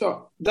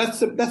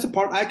that's a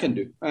part I can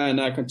do, and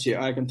I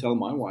can tell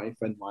my wife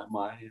and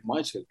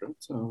my children,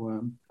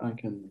 so I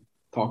can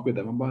talk with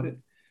them about it,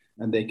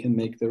 and they can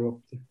make their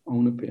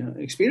own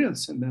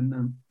experience, and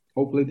then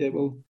hopefully they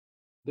will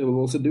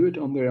also do it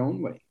on their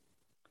own way.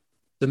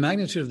 The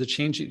magnitude of the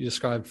change that you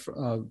described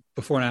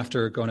before and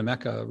after going to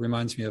Mecca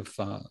reminds me of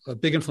a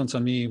big influence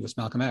on me was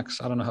Malcolm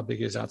X. I don't know how big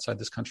he is outside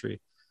this country,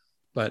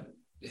 but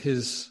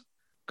his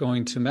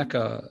going to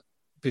Mecca,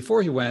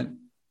 before he went,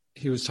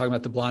 he was talking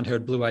about the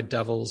blonde-haired, blue-eyed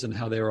devils and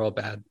how they were all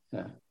bad.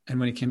 Yeah. And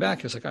when he came back,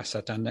 he was like, I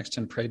sat down next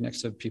to and prayed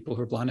next to people who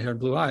were blonde-haired,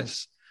 blue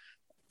eyes.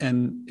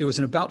 And it was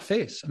an about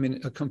face. I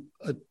mean,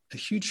 a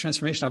huge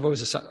transformation. I've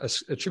always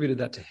attributed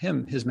that to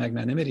him, his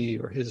magnanimity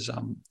or his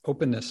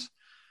openness,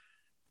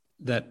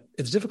 that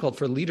it's difficult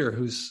for a leader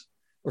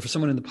or for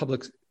someone in a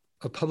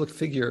public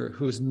figure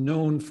who is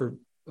known for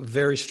a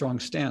very strong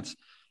stance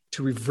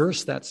to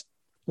reverse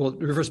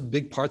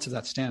big parts of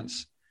that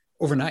stance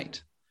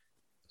overnight.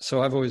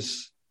 So I've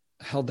always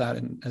held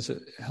him as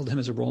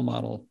a role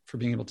model for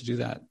being able to do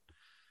that.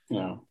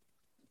 Yeah.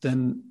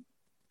 Then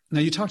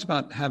now you talked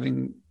about how did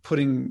you put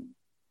it,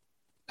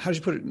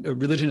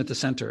 religion at the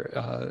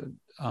center?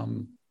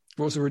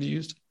 What was the word you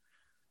used?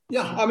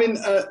 Yeah, I mean,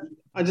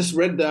 I just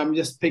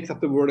picked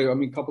up the word,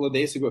 a couple of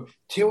days ago.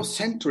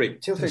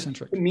 Theocentric.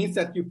 It means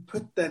that you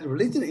put that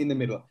religion in the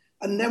middle.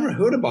 I never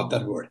heard about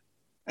that word.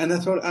 And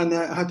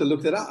I had to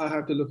look that up. I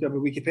have to look up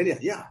Wikipedia.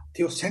 Yeah,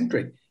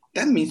 theocentric.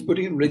 That means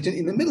putting religion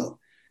in the middle.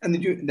 And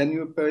then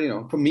you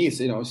for me, it's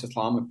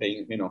Islam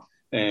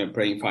and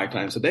praying 5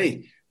 times a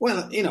day.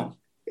 Well,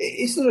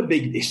 it's not a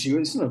big issue.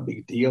 It's not a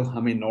big deal. I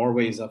mean,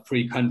 Norway is a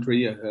free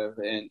country,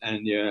 and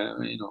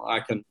I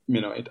can,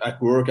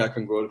 at work I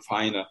can go to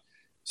find a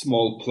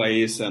small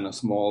place and a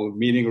small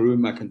meeting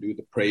room. I can do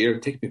the prayer.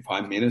 It takes me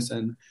 5 minutes,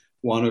 and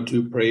 1 or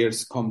 2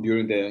 prayers come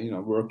during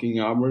the working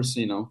hours.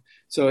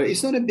 So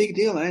it's not a big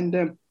deal.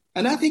 And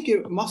I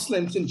think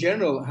Muslims in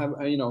general have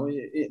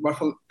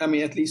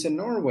at least in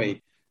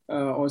Norway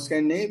or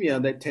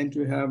Scandinavia, they tend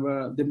to have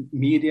the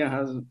media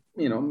has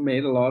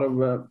made a lot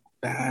of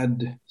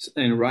bad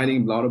and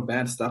writing a lot of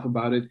bad stuff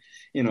about it.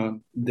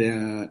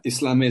 The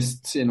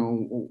Islamists,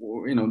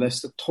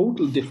 that's a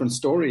total different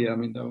story. I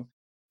mean,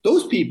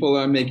 those people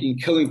are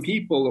killing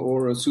people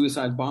or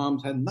suicide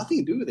bombs had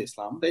nothing to do with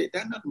Islam. They're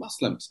not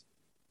Muslims.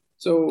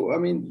 So, I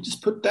mean,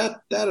 just put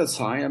that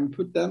aside and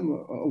put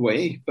them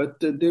away. But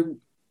the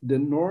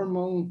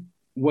normal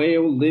way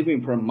of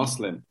living for a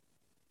Muslim,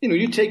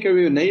 you take care of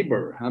your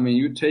neighbor. I mean,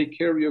 you take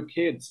care of your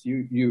kids.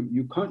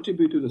 You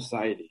contribute to the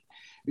society.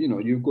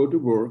 You go to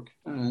work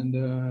and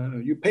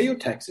you pay your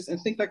taxes and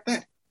things like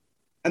that.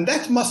 And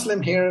that's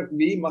Muslim here.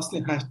 We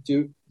Muslim have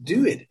to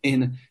do it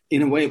in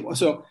a way.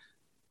 So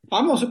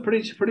I'm also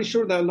pretty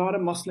sure that a lot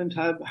of Muslims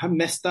have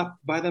messed up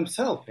by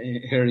themselves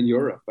here in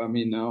Europe. I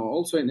mean,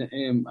 also in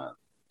a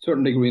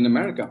certain degree in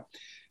America,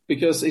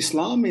 because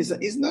Islam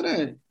is not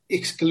a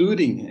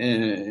excluding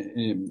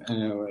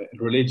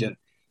religion.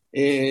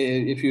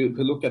 If you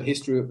look at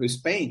history of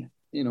Spain,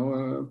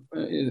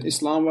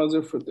 Islam was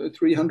there for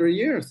 300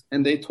 years,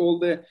 and they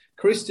told the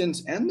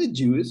Christians and the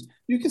Jews,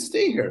 you can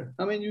stay here.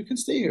 I mean, you can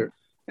stay here.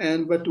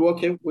 But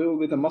we're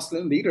with a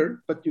Muslim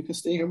leader, but you can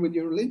stay here with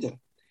your religion.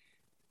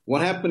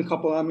 What happened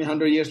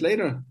 100 years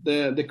later?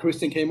 The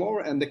Christian came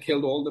over and they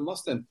killed all the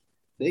Muslims.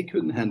 They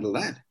couldn't handle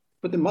that.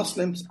 But the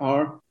Muslims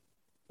are,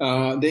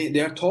 they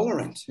are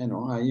tolerant.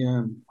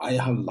 I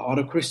have a lot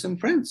of Christian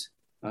friends.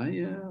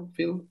 I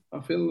feel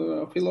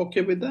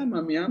okay with them.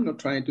 I mean, I'm not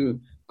trying to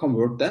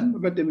convert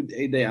them, but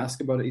they ask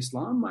about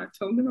Islam. I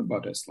tell them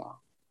about Islam,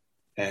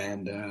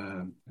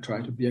 and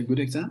try to be a good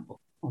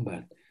example on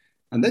that.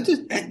 And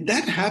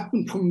that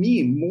happened for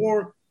me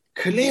more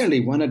clearly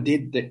when I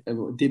did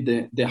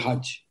the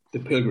Hajj, the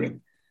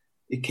pilgrim.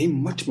 It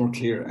came much more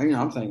clear. I mean,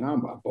 I'm saying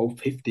I'm about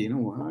 50.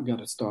 I got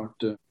to start.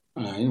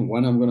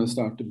 When I'm going to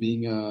start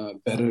being a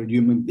better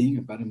human being,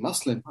 a better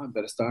Muslim, I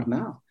better start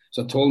now.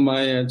 So I told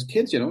my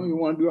kids, you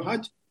want to do a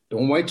Hajj,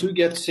 don't wait till you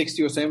get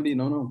 60 or 70.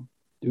 No.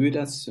 Do it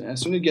as soon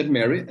as you get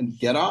married and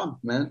get on,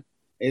 man.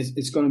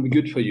 It's going to be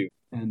good for you.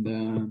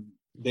 And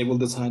they will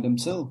decide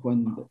themselves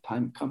when the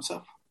time comes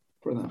up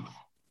for them.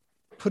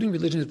 Putting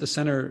religion at the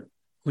center,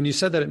 when you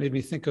said that, it made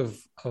me think of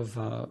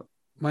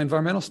my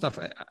environmental stuff.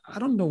 I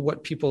don't know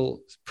what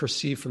people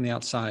perceive from the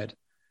outside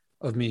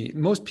of me.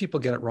 Most people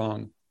get it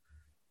wrong.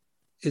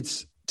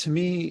 To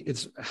me,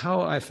 it's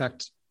how I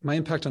affect my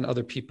impact on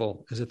other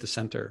people is at the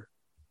center.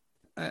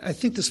 I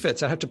think this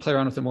fits. I have to play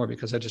around with it more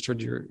because I just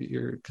heard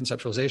your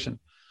conceptualization.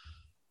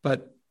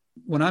 But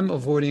when I'm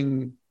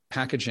avoiding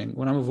packaging,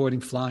 when I'm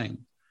avoiding flying,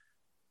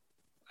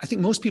 I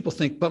think most people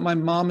think, but my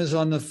mom is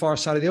on the far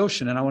side of the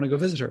ocean and I want to go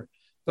visit her.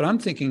 But I'm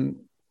thinking,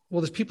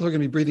 well, there's people who are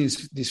going to be breathing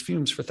these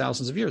fumes for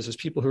thousands of years. There's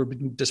people who are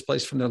being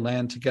displaced from their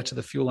land to get to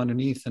the fuel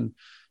underneath and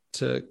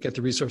to get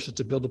the resources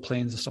to build the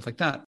planes and stuff like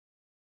that.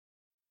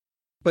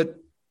 But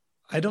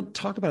I don't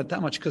talk about it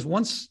that much because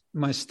once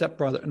my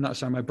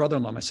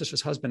brother-in-law, my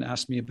sister's husband,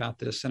 asked me about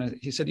this. And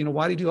he said,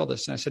 why do you do all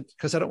this? And I said,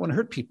 because I don't want to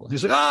hurt people. And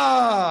he's like,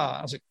 I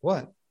was like,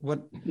 what?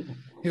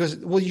 He goes,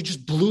 well, you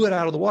just blew it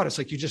out of the water. It's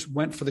like you just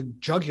went for the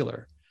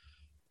jugular.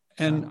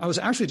 And I was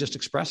actually just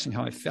expressing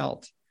how I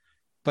felt,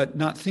 but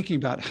not thinking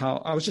about how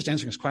I was just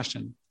answering his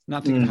question,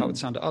 not thinking how it would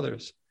sound to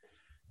others.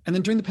 And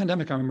then during the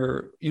pandemic, I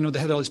remember, they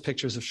had all these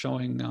pictures of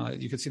showing,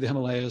 you could see the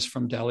Himalayas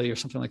from Delhi or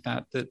something like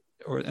that,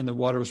 and the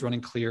water was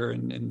running clear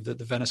in the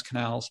Venice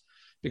canals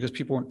because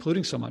people weren't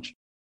polluting so much.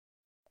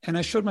 And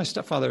I showed my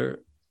stepfather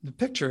the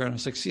picture and I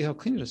was like, see how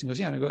clean it is? And he goes,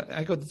 yeah. And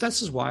I go,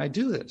 this is why I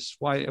do this,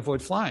 why I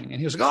avoid flying. And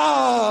he was like,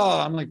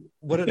 I'm like,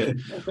 what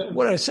did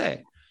I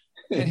say?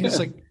 And he was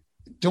like,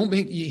 don't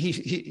make,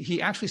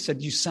 he actually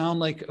said, you sound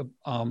like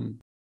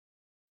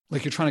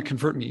you're trying to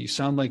convert me. You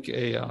sound like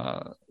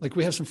like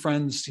we have some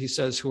friends, he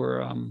says, who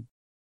are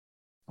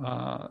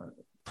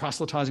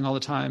proselytizing all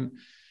the time.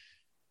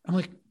 I'm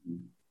like,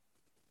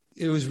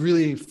 it was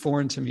really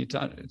foreign to me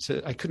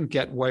I couldn't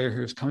get where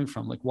he was coming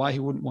from, like why he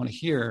wouldn't want to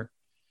hear.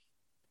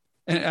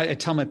 And I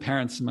tell my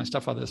parents and my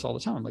stepfather this all the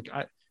time. I'm like,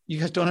 you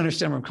guys don't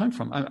understand where I'm coming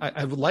from.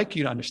 I would like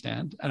you to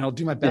understand, and I'll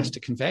do my best to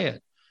convey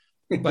it.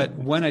 But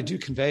when I do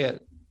convey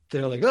it,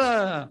 they're like,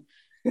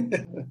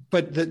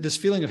 But this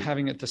feeling of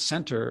having at the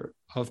center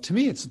of, to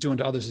me, it's doing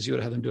to others as you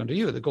would have them do unto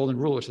you. The golden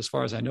rule, which as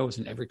far as I know is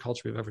in every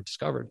culture we've ever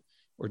discovered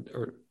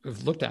or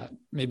have looked at.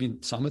 Maybe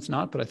in some it's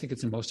not, but I think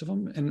it's in most of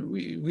them. And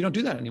we don't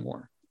do that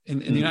anymore. In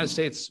the United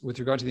States, with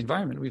regard to the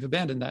environment, we've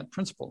abandoned that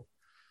principle.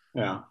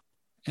 Yeah.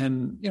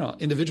 And,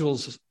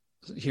 individuals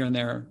here and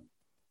there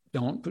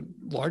don't, but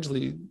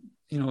largely,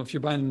 if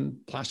you're buying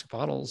plastic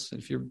bottles,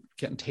 if you're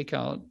getting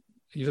takeout,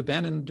 you've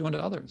abandoned doing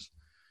to others.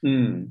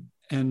 And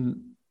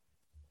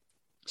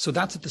so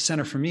that's at the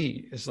center for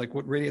me, is like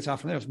what radiates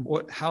out from there is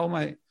how am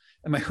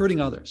I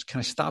hurting others? Can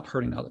I stop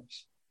hurting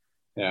others?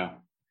 Yeah.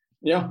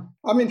 Yeah.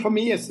 I mean, for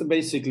me, it's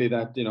basically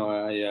that,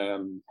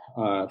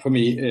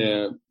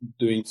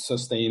 doing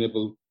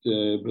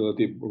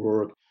sustainability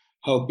work,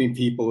 helping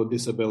people with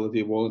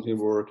disability, volunteer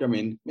work. I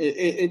mean,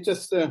 it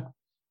just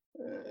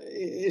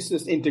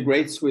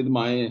integrates with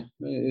my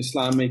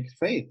Islamic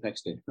faith,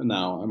 actually,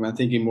 now. I'm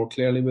thinking more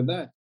clearly with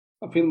that.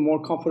 I feel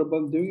more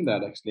comfortable doing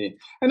that, actually.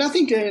 And I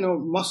think,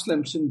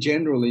 Muslims in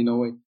general,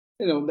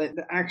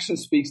 the action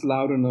speaks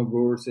louder than the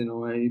words.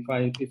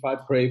 If I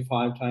pray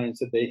 5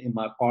 times a day in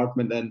my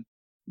apartment and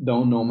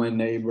don't know my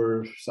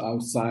neighbors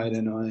outside,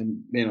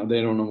 and they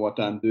don't know what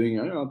I'm doing.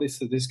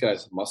 This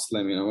guy's a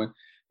Muslim,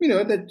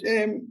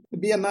 that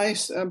be a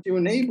nice to your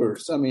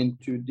neighbors. I mean,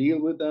 to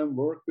deal with them,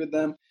 work with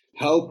them,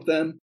 help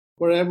them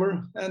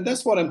wherever, and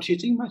that's what I'm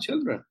teaching my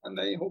children, and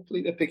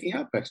hopefully they're picking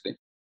up, actually,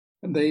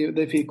 and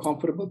they feel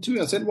comfortable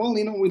too. I said, well,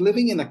 we're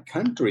living in a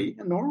country,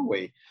 in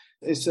Norway.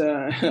 It's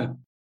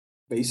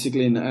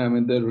basically,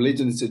 the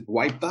religion is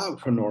wiped out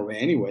for Norway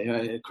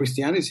anyway.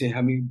 Christianity is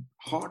having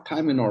a hard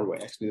time in Norway,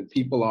 actually. The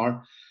people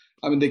are,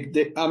 I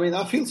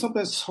feel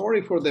sometimes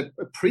sorry for the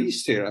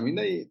priests here. I mean,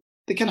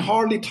 they can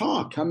hardly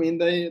talk. I mean,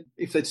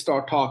 if they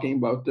start talking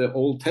about the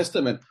Old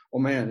Testament, oh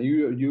man,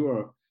 you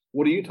are,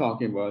 what are you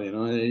talking about?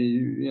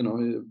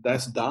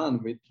 That's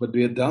done with, but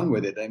we're done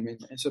with it. I mean,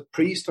 so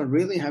priests are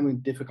really having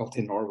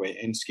difficulty in Norway,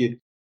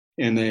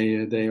 and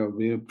they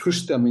are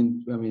pushed them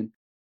in,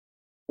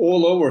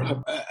 all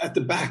over at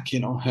the back,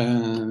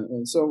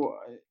 So,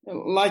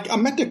 like, I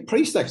met a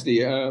priest actually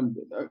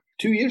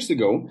 2 years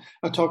ago.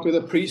 I talked with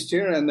a priest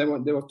here, and they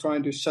were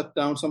trying to shut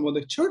down some of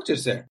the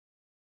churches there.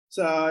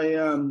 So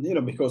I,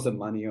 because the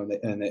money on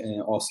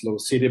the Oslo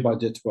city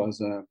budget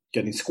was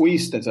getting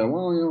squeezed, and said,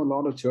 well, a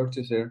lot of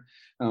churches here,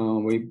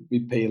 we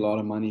pay a lot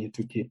of money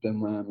to keep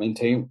them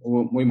maintained.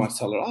 We must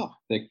sell it off.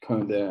 The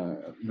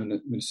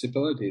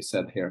municipality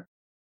said here.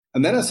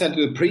 And then I said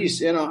to the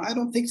priest, I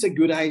don't think it's a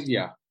good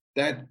idea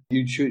that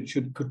you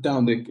should put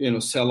down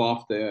sell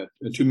off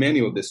too many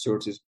of these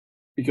churches,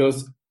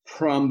 because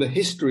from the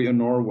history of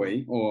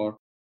Norway, or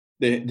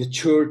the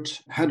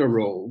church had a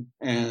role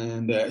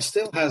and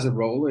still has a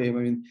role. I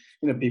mean,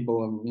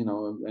 people,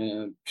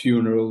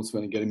 funerals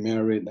when they're getting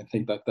married and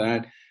things like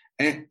that.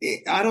 And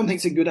I don't think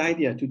it's a good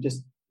idea to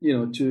just,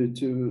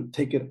 to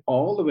take it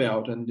all the way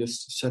out and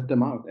just shut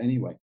them out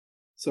anyway.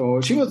 So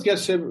she was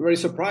very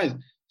surprised.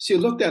 She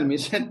looked at me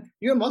and said,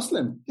 "You're a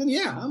Muslim?" I said,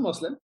 "Yeah, I'm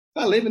Muslim.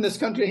 I live in this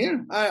country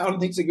here. I don't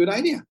think it's a good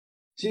idea."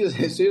 She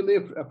really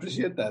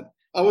appreciate that.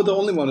 I was the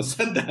only one who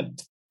said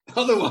that.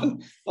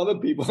 Other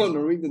people in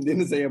Norwegian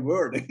didn't say a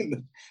word.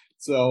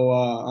 So,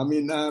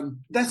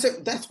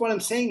 that's what I'm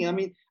saying. I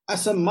mean,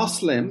 as a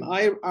Muslim,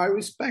 I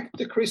respect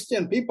the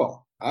Christian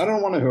people. I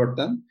don't want to hurt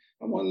them.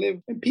 I want to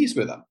live in peace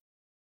with them.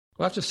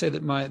 Well, I have to say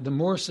that the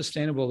more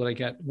sustainable that I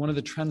get, one of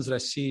the trends that I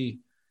see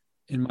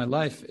in my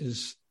life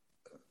is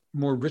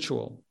more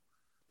ritual,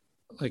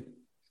 like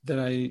that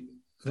I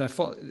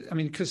fall. I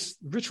mean, because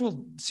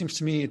ritual seems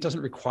to me it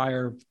doesn't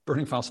require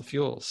burning fossil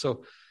fuels.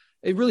 So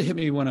it really hit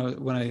me when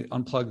I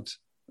unplugged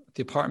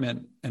the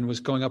apartment and was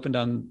going up and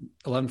down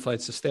 11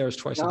 flights of stairs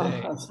twice a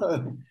day.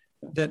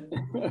 That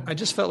I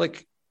just felt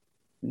like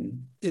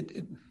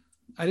it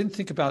I didn't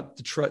think about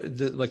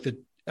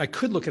I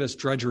could look at it as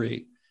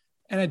drudgery,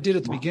 and I did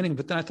at the beginning,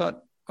 but then I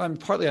thought,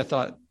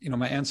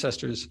 my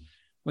ancestors,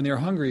 when they were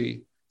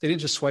hungry, they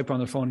didn't just swipe on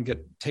their phone and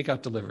get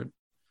takeout delivered.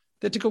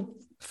 They had to go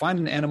find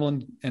an animal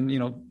and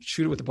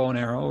shoot it with a bow and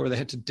arrow, or they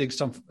had to dig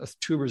some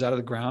tubers out of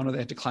the ground, or they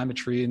had to climb a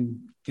tree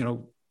and,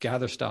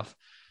 gather stuff.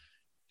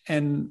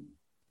 And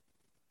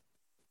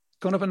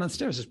going up and down the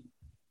stairs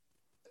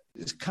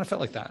it kind of felt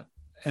like that.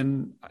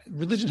 And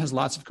religion has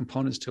lots of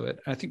components to it.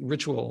 And I think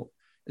ritual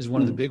is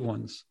one of the big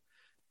ones.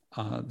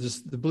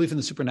 There's the belief in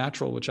the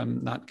supernatural, which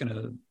I'm not going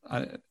to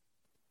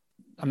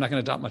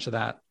adopt much of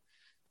that.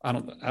 I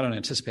don't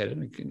anticipate it.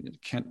 I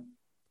can't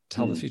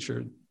tell the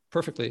future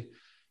perfectly,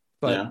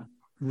 but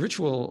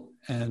ritual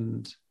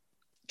and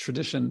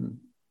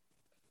tradition,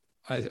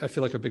 I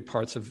feel like are big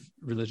parts of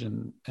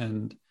religion,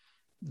 and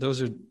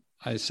those are,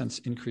 I sense,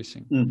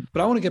 increasing.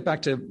 But I want to get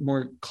back to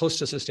more close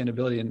to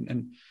sustainability,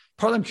 and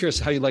partly I'm curious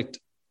how you liked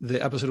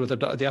the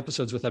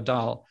episodes with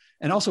Abdal,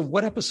 and also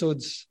what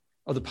episodes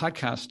of the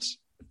podcasts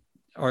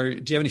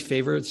do you have any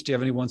favorites? Do you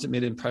have any ones that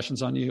made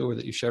impressions on you or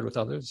that you shared with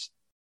others?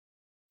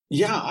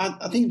 Yeah,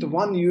 I think the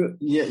one you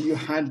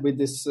had with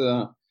this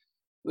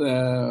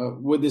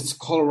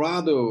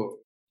Colorado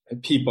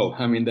people.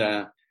 I mean,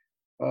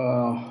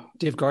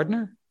 Dave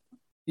Gardner.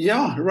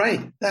 Yeah,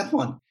 right, that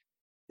one.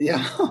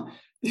 Yeah,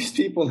 these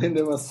people, and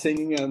they were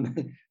singing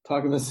and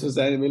talking about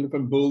sustainability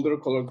from Boulder,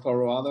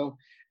 Colorado,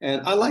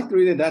 and I liked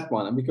really that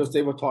one because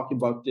they were talking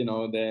about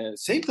the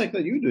same thing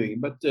that you're doing,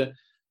 but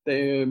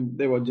they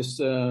were just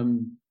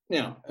talking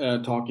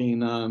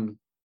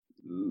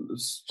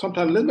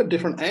sometimes a little bit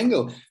different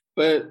angle,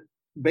 but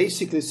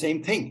basically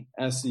same thing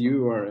as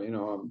you are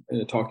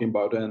talking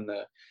about, and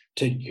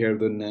take care of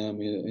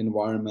the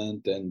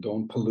environment and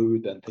don't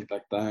pollute and things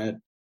like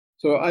that.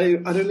 So I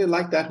really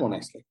like that one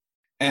actually,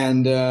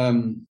 and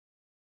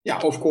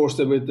of course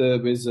with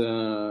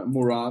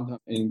Murad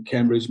in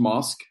Cambridge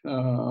Mosque,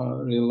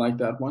 really like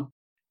that one.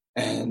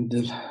 And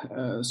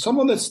some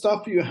of the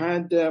stuff you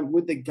had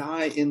with the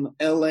guy in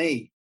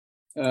LA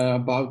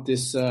about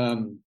this,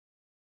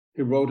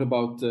 he wrote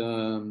about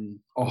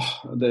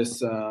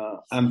this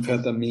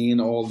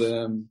amphetamine, all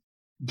the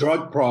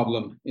drug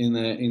problem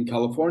in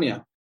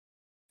California.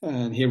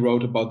 And he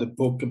wrote about the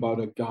book about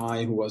a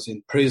guy who was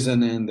in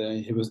prison, and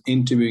he was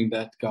interviewing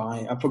that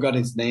guy. I forgot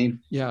his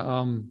name.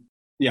 Yeah.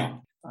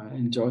 I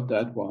enjoyed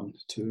that one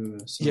too.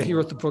 So. Yeah, he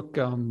wrote the book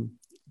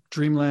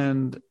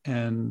Dreamland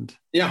and...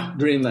 Yeah,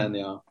 Dreamland,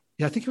 yeah.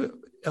 Yeah, I think it was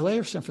LA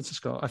or San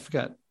Francisco. I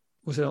forget.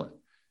 Was it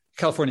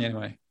California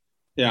anyway?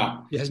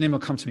 Yeah. His name will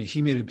come to me.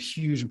 He made a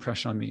huge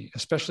impression on me,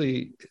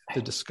 especially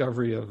the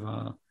discovery of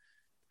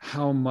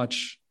how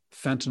much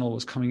fentanyl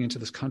was coming into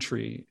this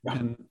country. Yeah.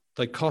 And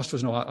like cost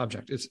was no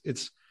object.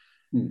 It's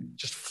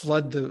just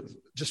flood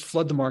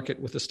the market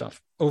with this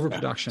stuff,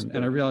 overproduction. Yeah,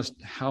 and I realized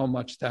how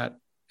much that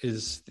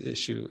is the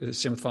issue. It's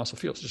the same with fossil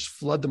fuels. Just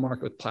flood the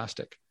market with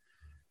plastic.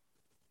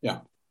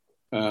 Yeah.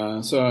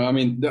 So I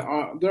mean, there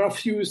are a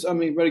few,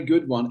 very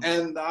good one,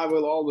 and I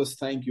will always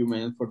thank you,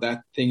 man, for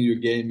that thing you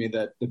gave me,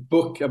 the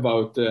book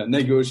about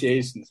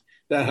negotiations.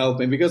 That helped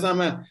me because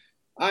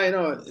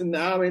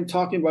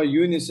talking about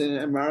unions in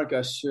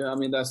America. Sure,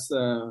 that's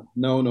a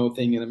no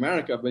thing in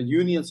America, but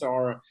unions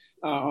are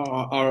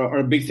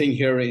a big thing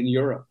here in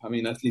Europe.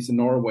 At least in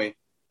Norway.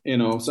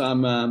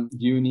 Some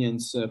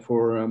unions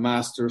for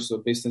masters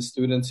of business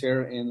students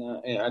here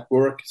at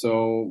work.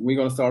 So we're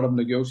going to start up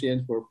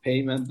negotiating for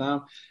payment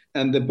now.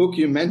 And the book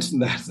you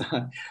mentioned,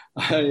 that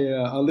I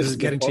this is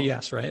getting to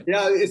yes, right?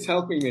 Yeah, it's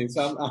helping me.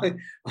 So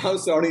I'm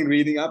starting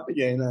reading up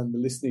again and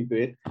listening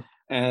to it,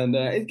 and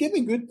it gave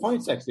me good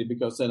points actually,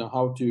 because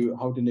how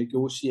to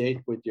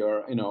negotiate with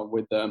your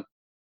with the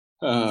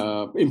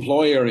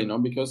employer,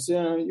 because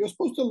you're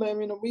supposed to live.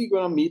 We're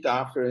gonna meet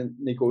after and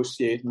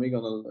negotiate. And we're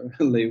gonna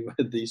live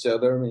with each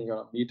other. We're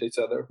gonna meet each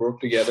other,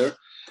 work together,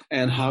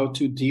 and how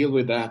to deal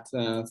with that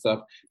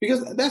stuff,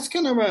 because that's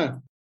kind of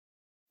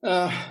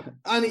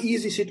an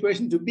easy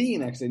situation to be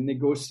in, actually,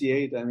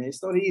 negotiate.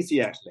 It's not easy,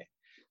 actually.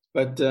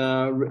 But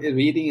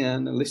reading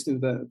and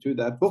listening to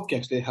that book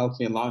actually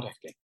helped me a lot,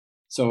 actually.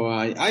 So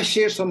I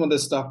shared some of the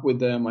stuff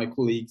with my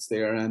colleagues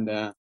there, and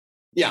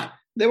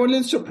they were a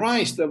little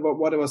surprised about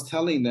what I was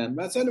telling them.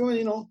 I said,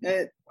 well,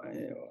 they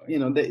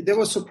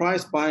were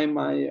surprised by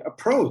my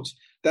approach.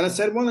 Then I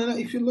said, well,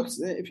 if you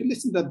listen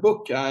to that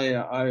book, I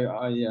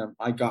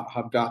have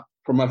got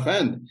from my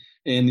friend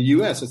in the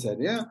U.S. I said,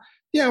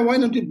 yeah, why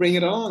don't you bring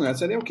it on? I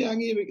said, okay, I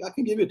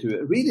can give it to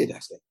you. Read it,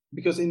 actually,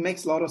 because it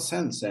makes a lot of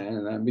sense.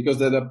 And because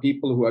there are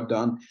people who have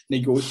done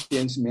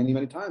negotiations many,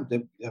 many times.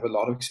 They have a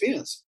lot of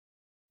experience.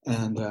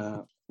 And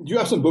do you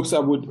have some books I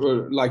would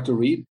like to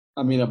read?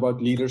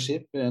 about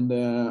leadership, and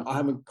I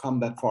haven't come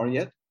that far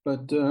yet.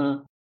 But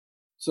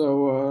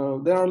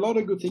so there are a lot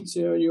of good things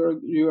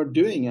you are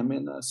doing. I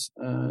mean, as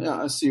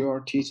you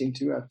are teaching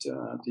too at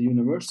the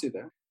university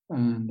there,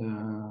 and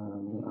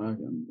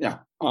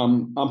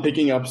I'm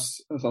picking up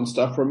some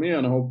stuff from you,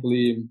 and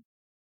hopefully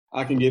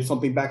I can give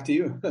something back to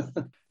you.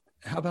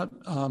 How about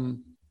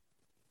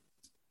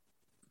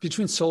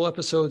between solo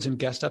episodes and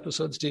guest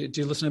episodes? Do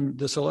you listen to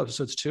the solo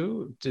episodes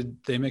too? Did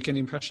they make any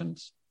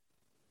impressions?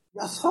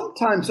 Yeah,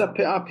 sometimes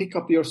I pick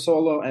up your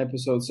solo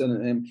episodes,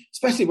 and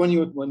especially when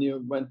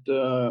you went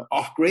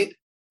off grid.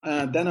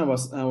 Then I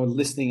was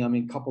listening. I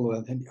mean, a couple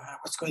of them.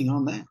 What's going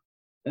on there?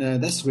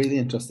 That's really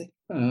interesting.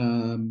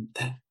 Still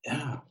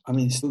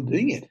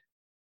doing it.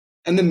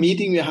 And the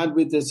meeting you had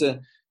with this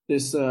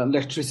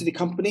electricity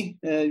company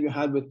you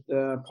had with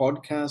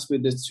podcast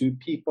with the two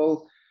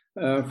people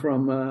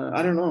from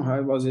I don't know,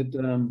 how was it?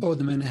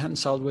 The Manhattan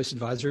Solid Waste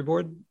Advisory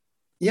Board.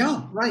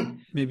 Yeah, right.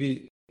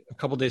 Maybe a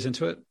couple days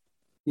into it.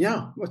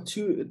 Yeah, what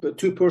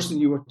two person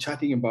you were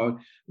chatting about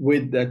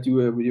with that you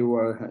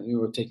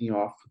were taking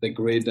off the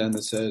grid, and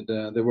they said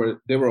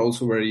they were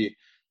also very,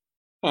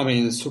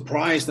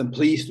 surprised and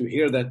pleased to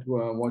hear that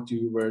what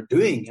you were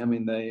doing. I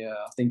mean, they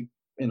I think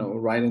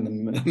right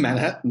in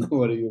Manhattan.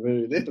 What are you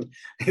very little?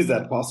 Is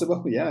that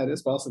possible? Yeah, it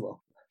is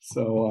possible.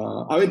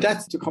 So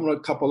that's to come a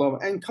couple of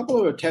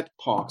TED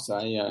talks.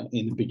 In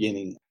the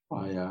beginning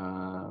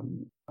I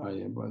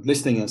was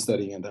listening and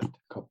studying at that a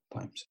couple of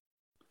times.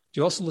 Do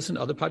you also listen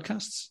to other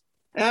podcasts?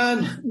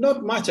 And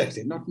not much,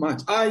 actually, not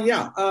much.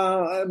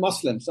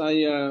 Muslims.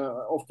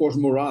 Of course,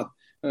 Murad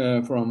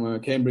from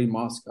Cambridge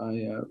Mosque.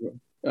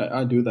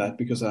 I do that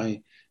because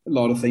a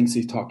lot of things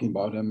he's talking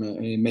about,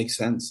 it makes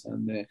sense,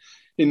 and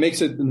it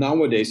makes it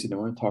nowadays. It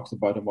talks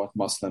about what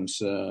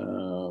Muslims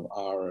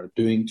are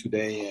doing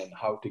today and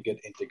how to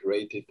get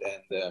integrated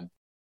and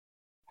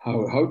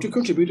how to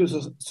contribute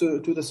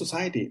to the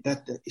society.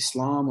 That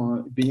Islam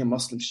or being a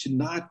Muslim should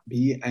not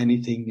be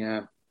anything.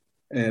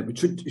 It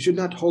should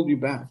not hold you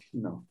back,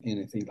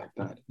 anything like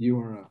that. You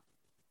are,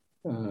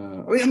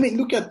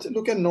 look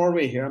at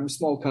Norway here. I'm a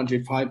small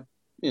country,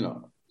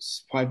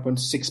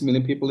 5.6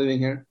 million people living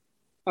here.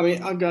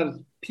 I got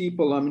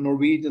people.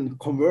 Norwegian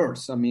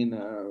converts.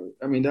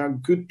 They are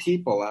good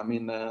people.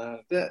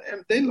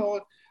 They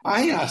know.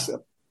 I ask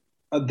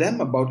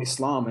them about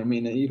Islam.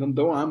 Even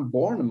though I'm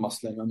born a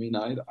Muslim, I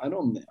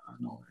don't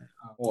know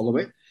all of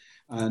it.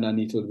 And I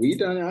need to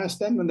read and ask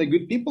them, and they're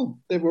good people.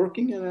 They're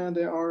working and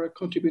they are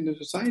contributing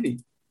to society,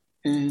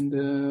 and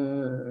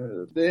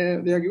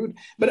they are good.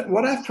 But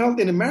what I felt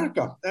in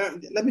America,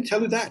 let me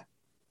tell you that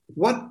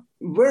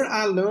where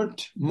I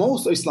learned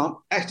most of Islam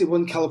actually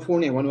was in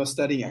California when I was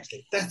studying.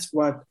 Actually, that's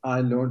what I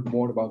learned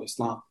more about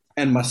Islam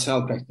and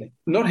myself. Actually,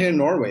 not here in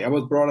Norway. I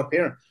was brought up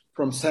here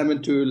from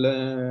 7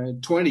 to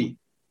 20.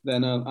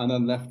 Then I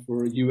left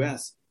for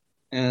U.S.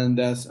 And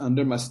that's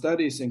under my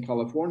studies in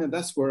California.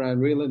 That's where I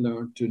really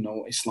learned to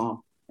know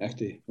Islam,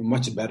 actually,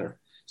 much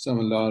better. So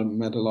I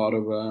met a lot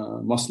of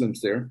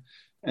Muslims there.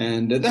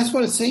 And that's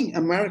what I'm saying.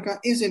 America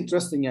is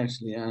interesting,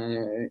 actually,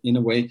 in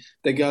a way.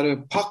 They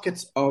got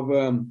pockets of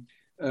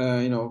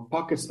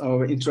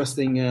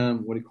interesting,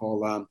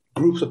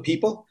 groups of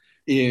people.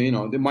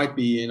 There might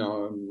be,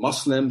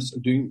 Muslims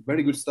doing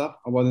very good stuff.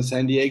 I was in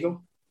San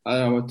Diego.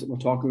 I was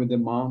talking with the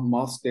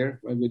mosque there,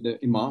 with the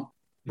imam.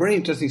 Very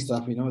interesting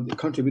stuff, they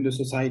contribute to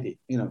society,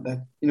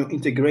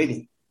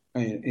 integrating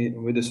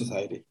with the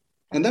society.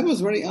 And that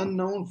was very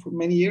unknown for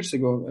many years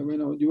ago.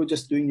 You were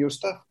just doing your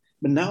stuff.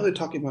 But now they're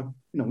talking about,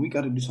 we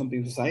got to do something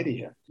in society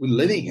here. We're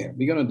living here.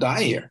 We're going to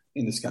die here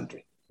in this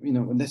country.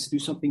 Let's do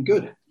something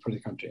good for the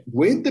country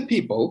with the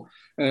people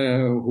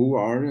who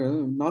are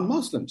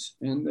non-Muslims.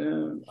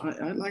 And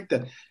I like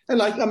that.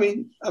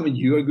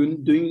 You are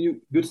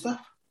doing good stuff.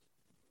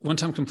 One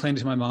time complaining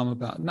to my mom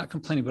about, not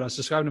complaining, but I was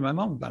describing to my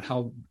mom about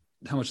how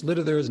much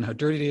litter there is and how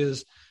dirty it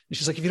is. And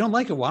she's like, if you don't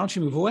like it, why don't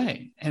you move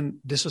away? And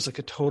this was like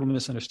a total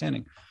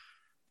misunderstanding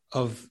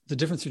of the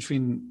difference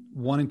between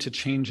wanting to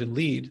change and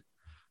lead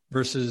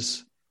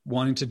versus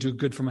wanting to do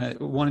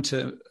wanting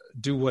to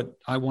do what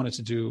I wanted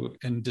to do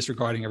and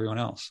disregarding everyone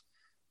else.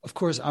 Of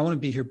course, I want to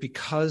be here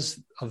because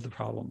of the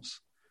problems.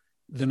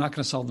 They're not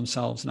going to solve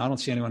themselves. And I don't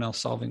see anyone else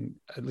solving,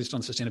 at least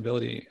on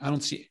sustainability.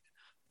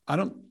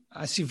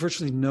 I see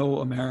virtually no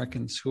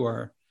Americans who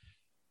are,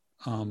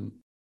 how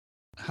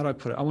do I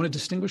put it? I want to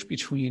distinguish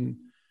between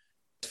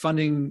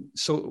funding,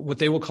 so what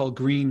they will call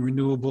green,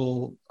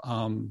 renewable,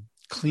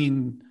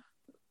 clean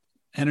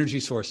energy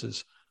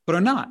sources, but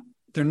are not.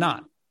 They're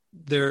not.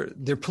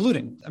 They're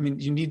polluting.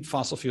 You need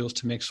fossil fuels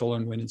to make solar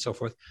and wind and so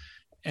forth.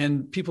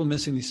 And people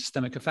missing these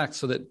systemic effects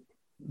so that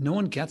no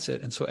one gets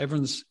it. And so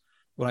everyone's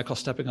what I call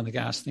stepping on the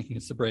gas, thinking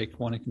it's the brake,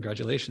 wanting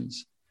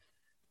congratulations,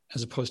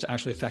 as opposed to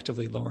actually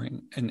effectively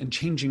lowering and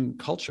changing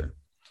culture.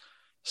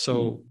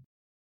 So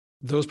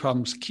those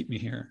problems keep me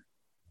here.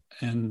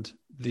 And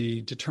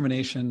the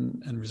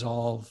determination and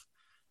resolve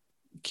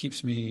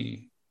keeps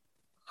me,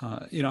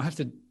 I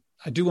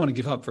do want to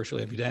give up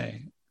virtually every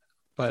day,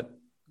 but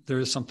there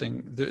is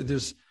something,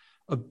 there's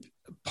a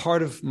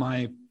part of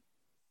my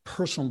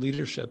personal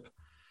leadership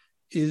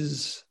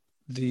is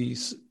the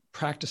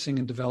practicing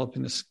and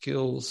developing the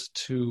skills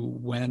to,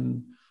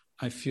 when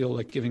I feel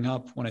like giving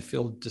up, when I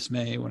feel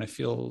dismay, when I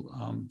feel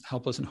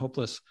helpless and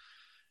hopeless,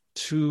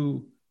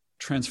 to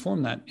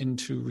transform that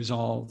into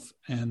resolve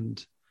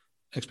and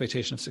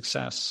expectation of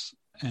success,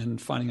 and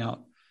finding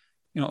out,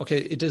 okay,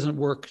 it doesn't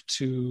work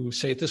to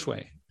say it this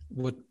way.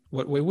 What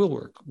way will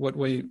work? What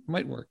way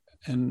might work?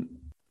 And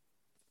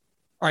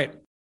all right,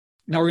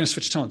 now we're going to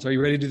switch tones. Are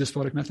you ready to do this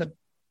poetic method?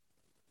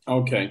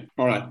 Okay.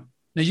 All right.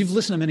 Now, you've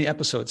listened to many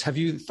episodes. Have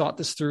you thought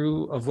this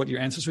through of what your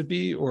answers would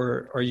be,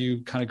 or are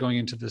you kind of going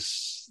into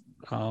this?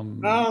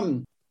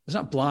 It's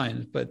not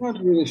blind, but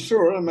not really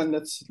sure. I mean,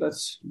 let's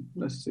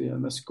see.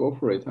 Let's go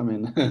for it. I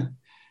mean,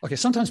 okay.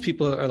 Sometimes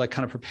people are like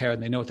kind of prepared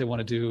and they know what they want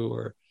to do.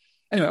 Or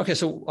anyway, okay.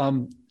 So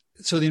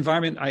the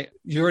environment.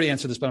 You already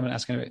answered this, but I'm going to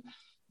ask anyway.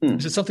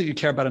 Is it something you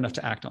care about enough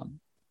to act on?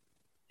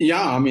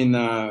 Yeah. I mean,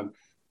 yeah,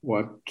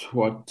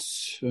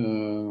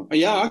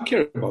 I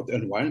care about the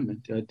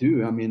environment. I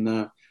do. I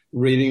mean,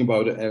 reading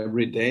about it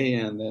every day,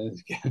 and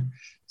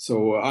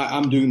so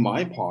I'm doing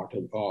my part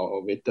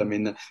of it. I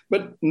mean,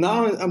 but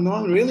now I'm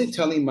not really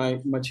telling my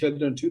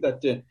children too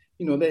that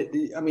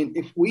I mean,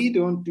 if we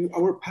don't do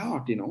our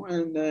part,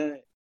 and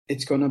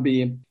it's gonna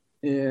be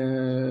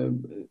do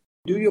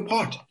your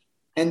part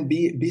and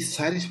be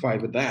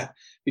satisfied with that,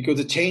 because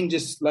the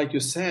changes, like you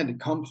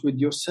said, comes with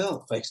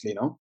yourself. Actually,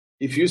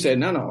 if you say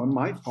no,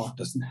 my part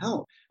doesn't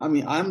help. I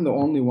mean, I'm the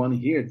only one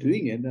here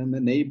doing it, and the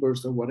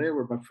neighbors or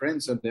whatever, my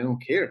friends, they don't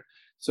care.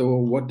 So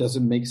what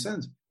doesn't make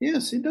sense?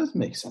 Yes, it does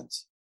make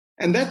sense.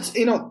 And that's,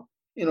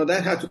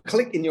 that has to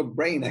click in your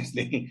brain,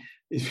 actually.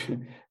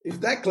 If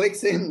that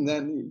clicks in,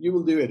 then you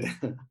will do it.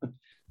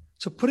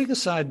 So putting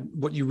aside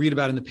what you read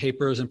about in the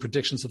papers and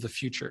predictions of the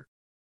future,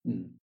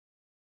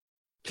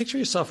 picture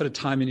yourself at a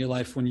time in your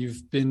life when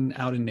you've been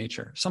out in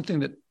nature, something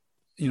that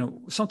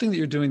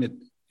you're doing, that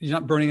you're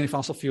not burning any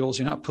fossil fuels,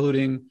 you're not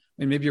polluting. I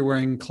mean, maybe you're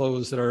wearing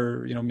clothes that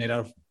are, made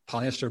out of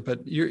polyester,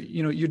 but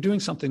you're doing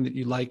something that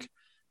you like.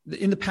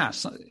 In the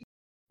past,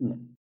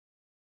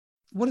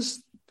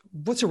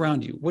 what's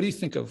around you? What do you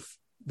think of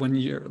when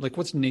you're like,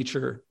 what's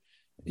nature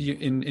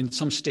in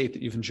some state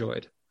that you've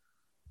enjoyed?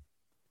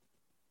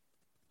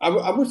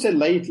 I would say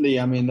lately,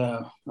 I mean,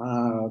 a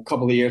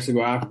couple of years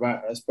ago,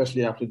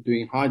 especially after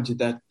doing Hajj,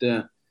 that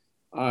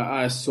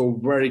I saw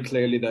very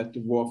clearly that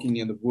walking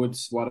in the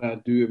woods, what I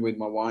do with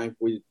my wife,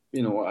 we,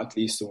 at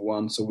least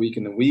once a week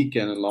in the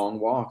weekend and long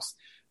walks,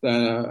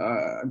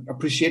 I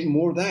appreciate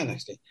more of that,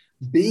 actually.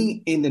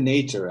 Being in the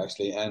nature,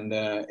 actually, and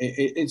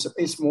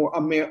it's more.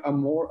 I'm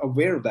more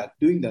aware of that,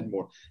 doing that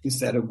more,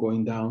 instead of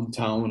going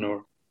downtown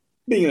or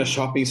being in a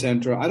shopping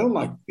center. I don't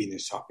like being in a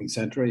shopping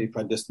center. If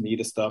I just need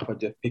the stuff, I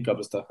just pick up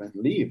the stuff and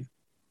leave.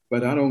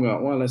 But I don't go,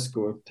 well, let's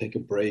go take a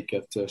break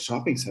at the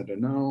shopping center.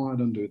 No, I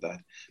don't do that.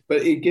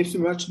 But it gives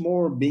me much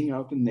more being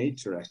out in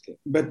nature, actually.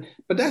 But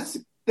that's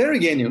there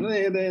again,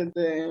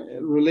 the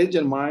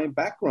religion, my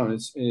background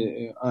is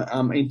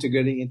I'm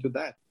integrating into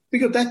that,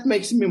 because that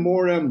makes me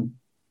more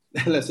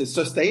let's say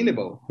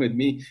sustainable with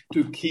me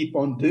to keep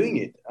on doing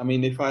it. I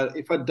mean, if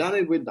I'd done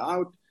it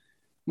without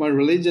my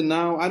religion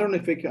now, I don't know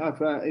if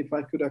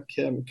I could have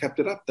kept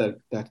it up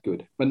that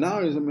good. But now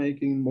it's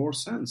making more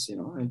sense, it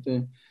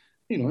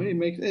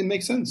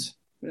makes sense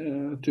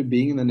to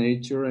being in the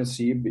nature and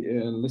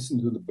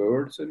listen to the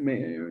birds, and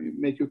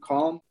make you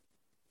calm,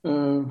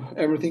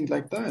 everything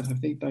like that. I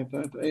think like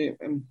that.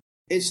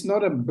 It's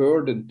not a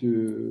burden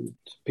to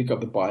pick up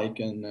the bike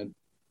and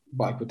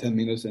bike for 10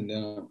 minutes and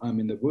then I'm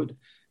in the wood.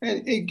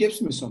 And it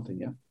gives me something,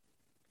 yeah.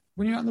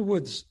 When you're out in the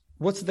woods,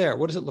 what's there?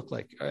 What does it look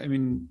like? I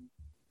mean,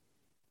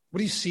 what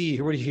do you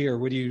see? What do you hear?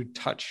 What do you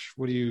touch?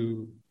 What do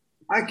you...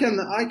 I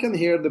can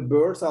hear the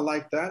birds. I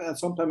like that. And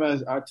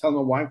sometimes I tell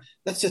my wife,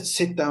 let's just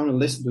sit down and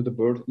listen to the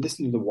birds,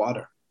 listen to the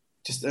water.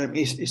 Just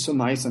it's so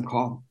nice and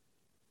calm.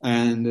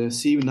 And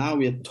see, now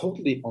we are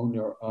totally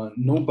on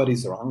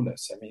nobody's around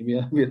us. I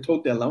mean, we are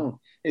totally alone.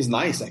 It's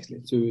nice,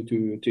 actually,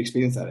 to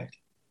experience that, actually.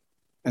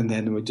 And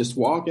then we just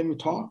walk and we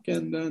talk,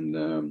 and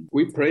then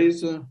we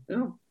praise,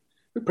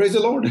 we praise the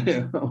Lord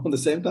on the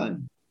same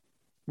time.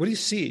 What do you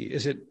see?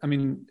 Is it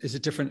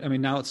different? I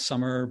mean, now it's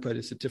summer, but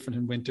is it different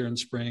in winter and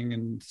spring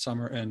and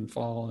summer and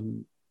fall?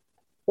 And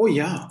oh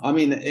yeah, I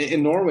mean,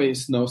 in Norway it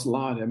snows a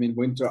lot. I mean,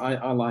 winter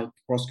I like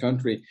cross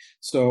country,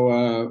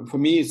 so for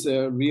me it's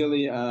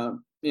really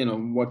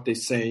what they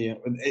say.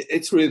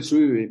 It's really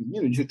true.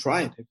 You should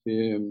try it if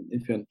you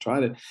haven't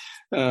tried it.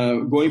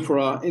 Going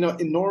for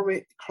in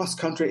Norway, cross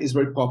country is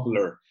very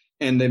popular,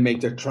 and they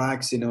make their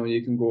tracks.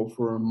 You can go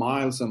for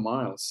miles and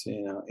miles.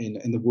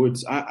 In the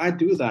woods. I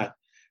do that.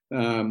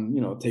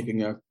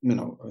 Taking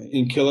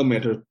in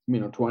kilometer,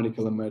 20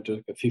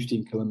 kilometers,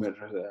 15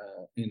 kilometers,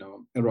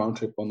 a round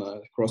trip on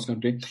a cross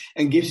country,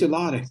 and gives you a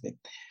lot, I think.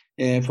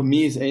 For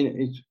me,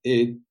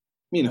 it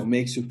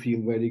makes you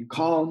feel very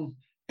calm.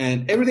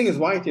 And everything is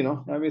white,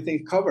 everything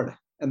is covered.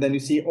 And then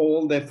you see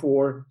all the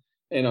four,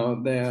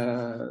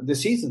 the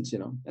seasons,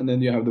 and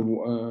then you have the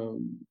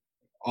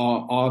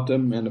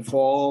autumn and the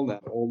fall, and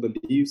all the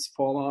leaves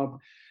fall off.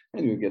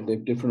 and you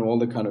get different, all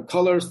the kind of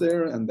colors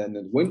there. And then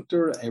in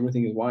winter,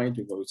 everything is white.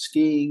 You go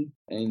skiing,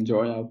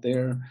 enjoy out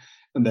there.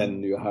 And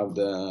then you have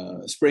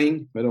the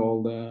spring with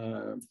all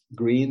the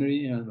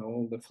greenery and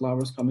all the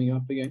flowers coming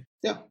up again.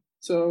 Yeah.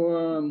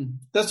 So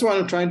that's what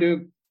I'm trying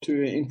to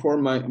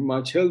inform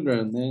my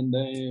children.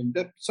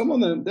 And some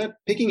of them, they're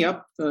picking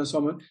up.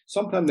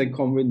 Sometimes they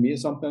come with me.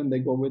 Sometimes they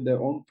go with their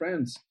own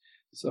friends.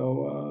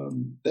 So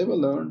they will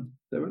learn.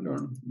 They will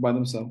learn by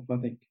themselves, I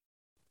think.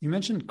 You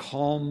mentioned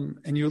calm,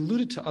 and you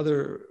alluded to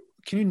other.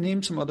 Can you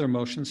name some other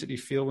emotions that you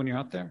feel when you're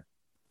out there?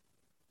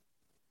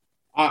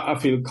 I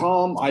feel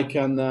calm. I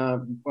can.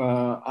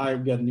 I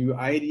get new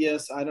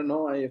ideas. I don't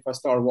know if I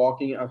start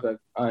walking,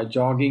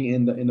 jogging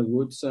in the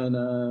woods,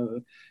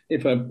 and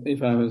if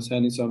I'm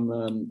sending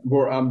some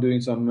work, I'm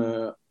doing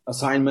some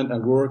assignment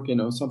at work.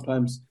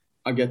 Sometimes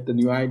I get the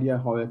new idea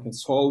how I can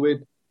solve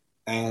it,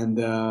 and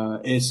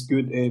it's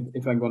good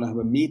if I'm gonna have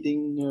a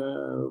meeting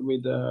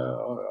with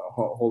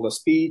hold a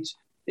speech.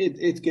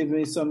 It gives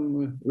me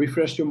some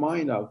refresh your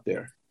mind out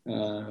there.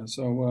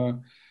 So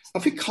I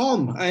feel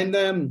calm.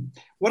 And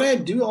what I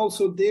do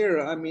also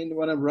there, I mean,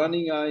 when I'm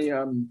running, I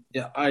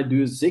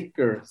do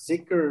zikr.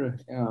 Zikr,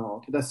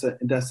 that's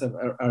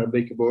a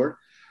Arabic word.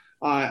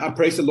 I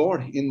praise the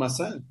Lord in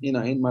myself,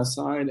 in my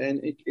side, and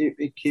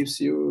it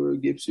gives you,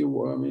 good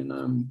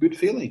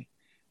feeling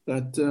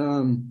that.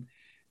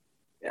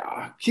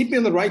 Keep me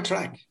on the right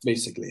track.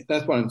 Basically,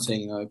 that's what I'm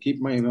saying.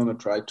 Keep me on the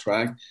right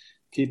track.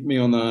 Keep me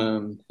on,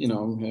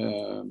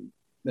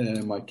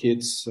 my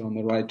kids on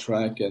the right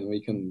track, and we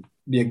can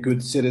be a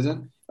good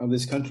citizen of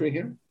this country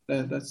here.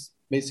 That's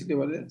basically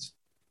what it is.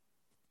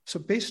 So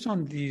based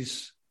on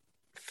these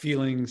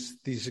feelings,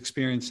 these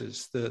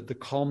experiences, the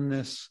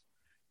calmness,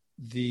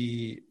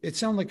 it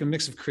sounds like a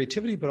mix of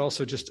creativity, but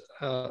also just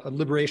a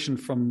liberation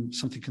from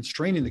something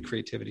constraining the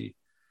creativity,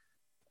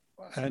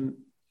 and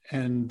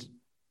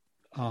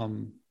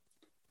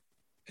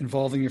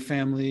involving your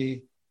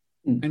family.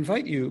 I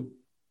invite you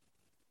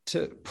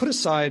to put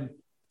aside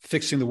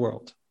fixing the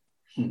world.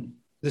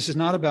 This is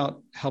not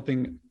about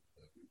helping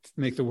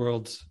make the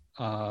world, it's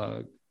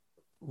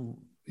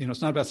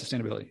not about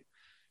sustainability,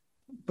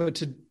 but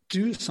to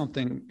do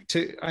something.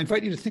 I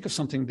invite you to think of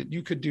something that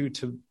you could do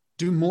to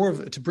do more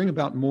of, to bring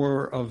about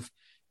more of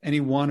any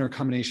one or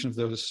combination of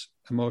those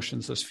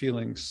emotions, those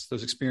feelings,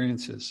 those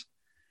experiences.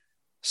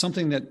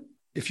 Something that,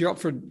 if you're up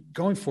for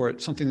going for it,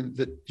 something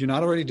that you're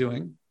not already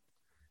doing,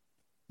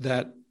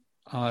 that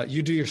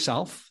you do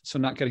yourself, so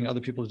not getting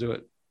other people to do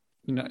it.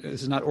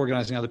 This is not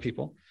organizing other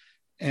people.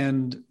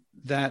 And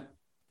that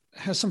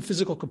has some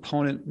physical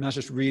component, not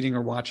just reading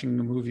or watching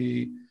a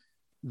movie,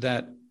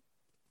 that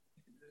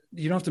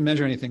you don't have to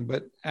measure anything,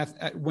 but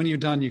when you're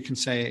done, you can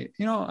say,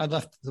 I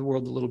left the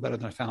world a little better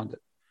than I found it.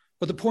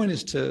 But the point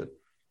is to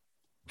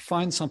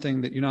find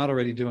something that you're not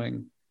already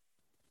doing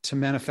to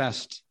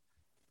manifest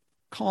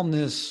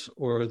calmness,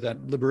 or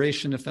that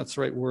liberation, if that's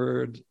the right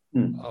word,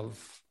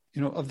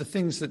 of the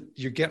things that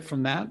you get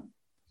from that.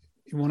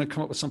 You want to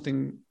come up with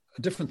something,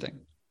 a different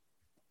thing.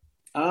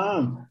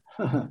 Yeah,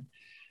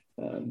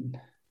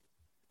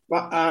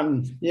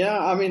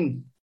 I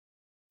mean,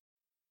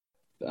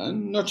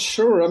 I'm not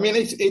sure. I mean,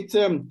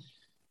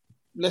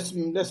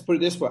 let's put it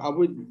this way.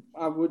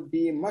 I would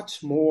be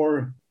much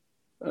more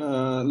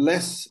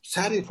less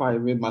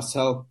satisfied with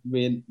myself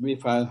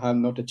if I have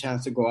not a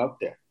chance to go out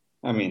there.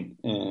 I mean,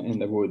 in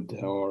the wood,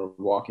 or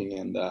walking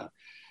in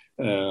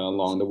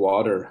along the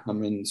water. I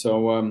mean,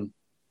 so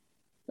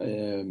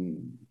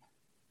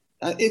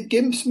it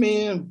gives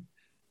me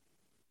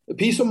a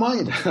peace of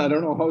mind. I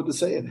don't know how to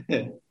say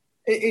it.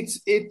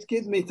 It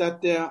gives me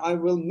that I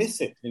will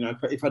miss it,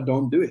 if I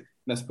don't do it.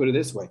 Let's put it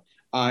this way.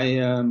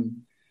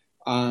 I'm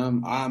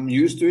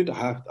used to it.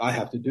 I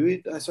have to do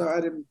it. So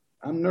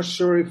I'm not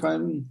sure if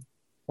I'm.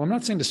 Well, I'm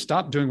not saying to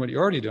stop doing what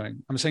you're already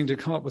doing. I'm saying to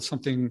come up with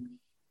something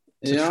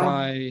to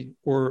try,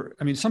 or,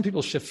 I mean, some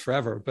people shift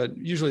forever, but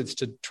usually it's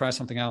to try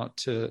something out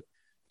to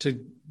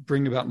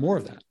bring about more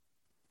of that.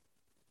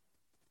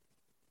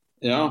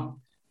 Yeah.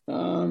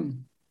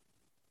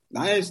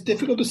 It's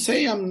difficult to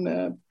say.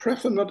 I'm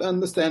perhaps I'm not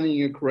understanding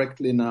you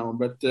correctly now,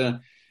 but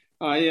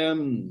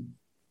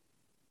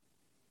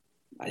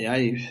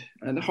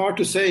and hard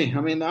to say.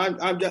 I mean,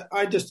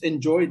 I just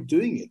enjoy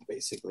doing it.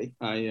 Basically,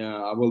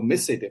 I will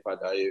miss it if I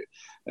die.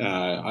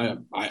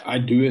 I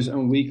do it on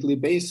a weekly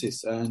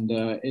basis, and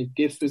it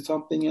gives me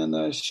something, and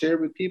I share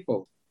with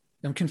people.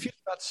 I'm confused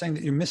about saying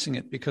that you're missing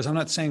it, because I'm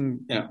not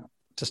saying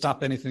to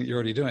stop anything that you're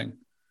already doing.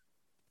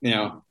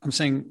 Yeah, I'm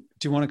saying,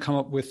 do you want to come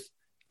up with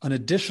an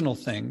additional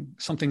thing,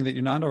 something that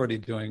you're not already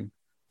doing,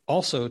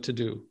 also to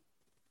do?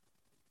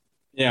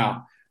 Yeah.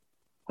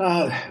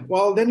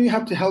 Well, then you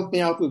have to help me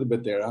out a little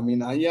bit there. I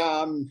mean,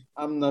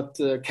 I'm not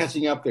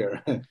catching up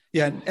there.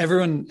 Yeah,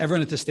 everyone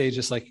at this stage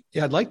is like,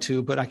 yeah, I'd like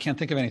to, but I can't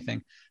think of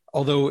anything.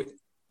 Although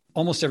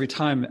almost every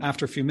time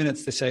after a few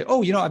minutes, they say,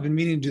 oh, I've been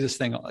meaning to do this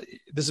thing.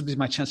 This would be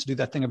my chance to do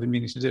that thing I've been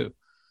meaning to do.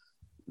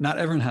 Not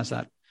everyone has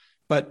that.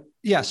 But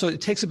yeah, so it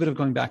takes a bit of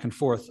going back and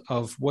forth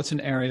of what's an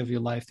area of your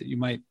life that you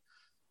might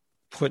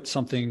put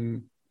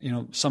something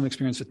some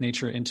experience with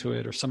nature into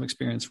it, or some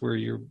experience where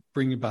you're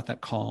bringing about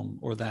that calm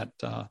or that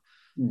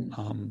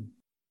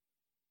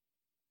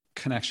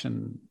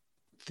connection,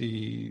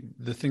 the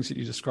things that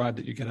you described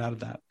that you get out of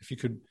that. If you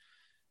could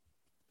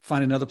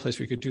find another place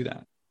where you could do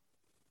that.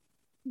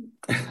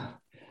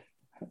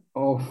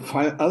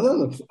 Find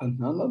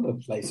another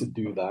place to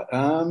do that.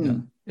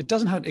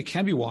 It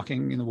can be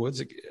walking in the woods.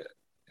 It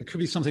could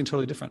be something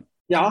totally different.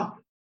 Yeah.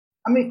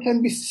 It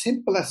can be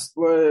simple as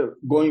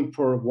going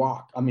for a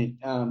walk.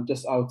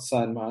 Just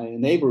outside my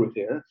neighborhood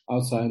here,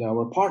 outside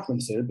our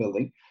apartments here,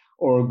 building,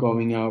 or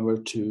going over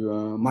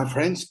to my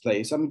friend's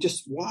place.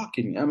 Just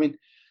walking. I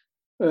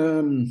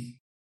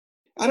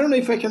don't know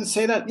if I can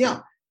say that.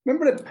 Yeah.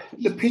 Remember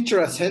the picture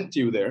I sent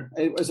you there?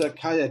 It was a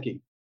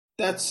kayaking.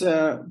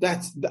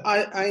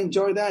 I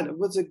enjoyed that. It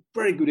was a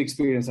very good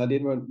experience. I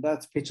did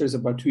that picture is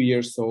about 2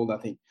 years old, I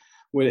think.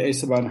 Well,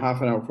 it's about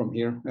half an hour from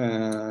here.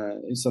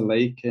 It's a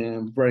lake,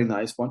 very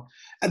nice one,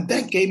 and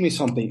that gave me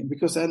something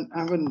because I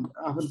haven't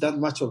done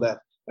much of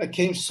that. I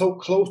came so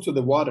close to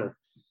the water,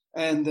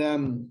 and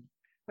then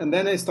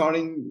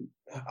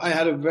I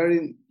had a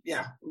very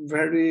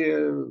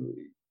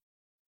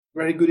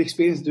very good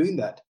experience doing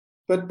that.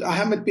 But I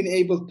haven't been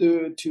able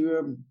to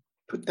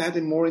put that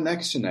in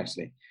action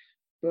actually.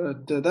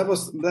 But that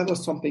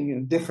was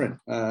something different.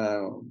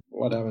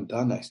 What I haven't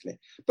done actually.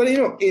 But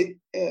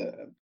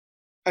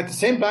at the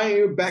same time,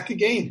 you're back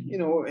again.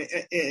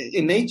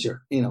 In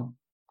nature.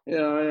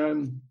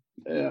 I'm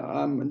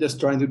just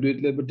trying to do a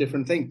little bit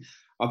different thing.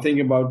 I think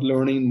about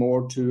learning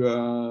more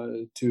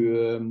to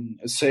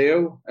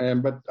sail,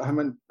 but I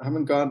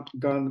haven't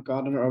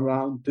gotten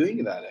around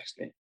doing that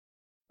actually.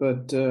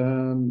 But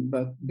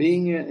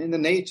being in the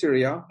nature,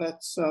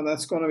 that's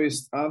gonna be.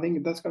 I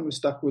think that's gonna be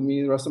stuck with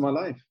me the rest of my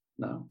life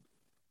now.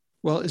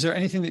 Well, is there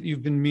anything that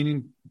you've been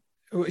meaning?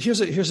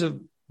 Here's a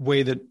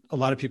way that a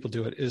lot of people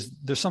do it. Is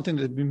there's something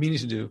that they've been meaning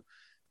to do?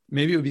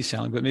 Maybe it would be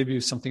sailing, but maybe it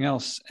was something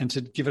else, and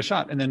to give it a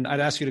shot. And then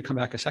I'd ask you to come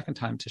back a second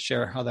time to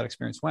share how that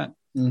experience went.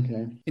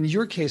 Okay. In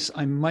your case,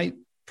 I might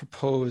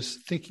propose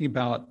thinking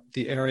about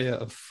the area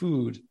of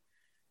food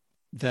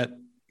that,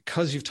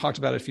 because you've talked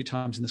about it a few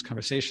times in this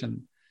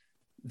conversation,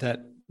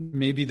 that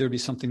maybe there'd be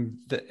something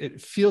that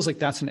it feels like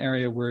that's an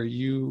area where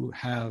you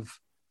have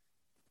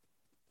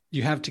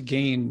to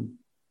gain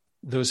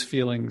those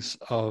feelings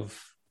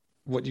of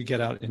what you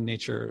get out in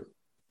nature.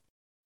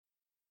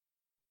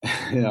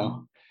 Yeah.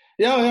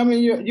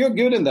 You're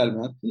good in that,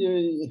 man.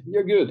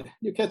 You're good.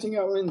 You're catching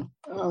up.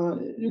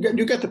 You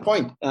get the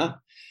point.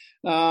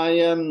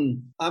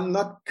 I'm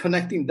not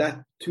connecting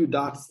that two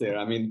dots there.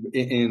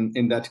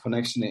 In that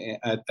connection,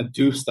 I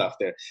do stuff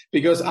there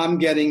because I'm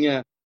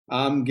getting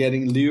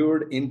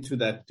lured into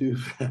that do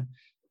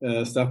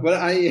stuff. But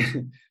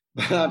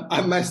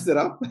I messed it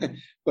up.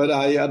 But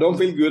I don't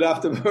feel good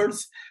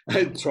afterwards.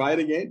 I try it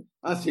again.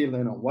 I feel,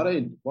 what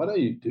are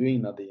you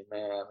doing, Nadim?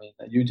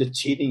 You're just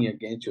cheating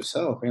against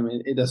yourself.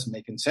 It doesn't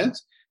make any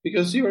sense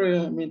because you're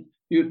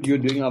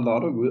doing a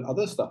lot of good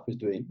other stuff you're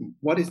doing.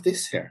 What is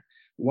this here?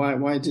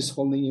 Why is this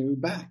holding you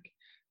back?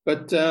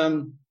 But I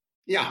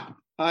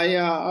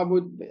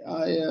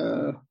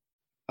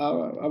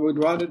would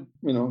rather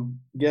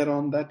get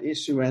on that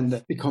issue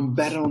and become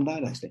better on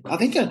that. Actually, I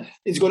think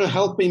it's going to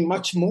help me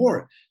much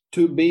more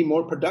to be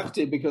more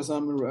productive because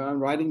I'm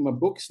writing my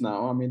books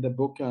now. The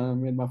book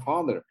with my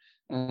father,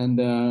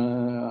 and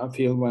I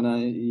feel when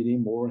I'm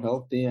eating more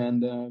healthy,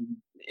 and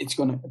it's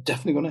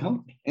definitely going to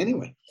help me.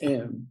 Anyway,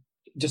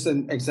 just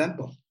an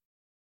example.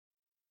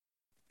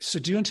 So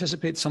do you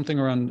anticipate something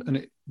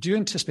around, do you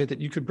anticipate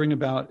that you could bring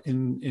about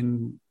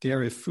in the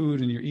area of food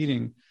and your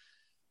eating,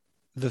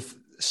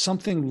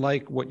 something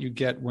like what you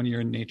get when you're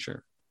in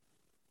nature?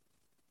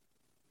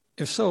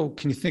 If so,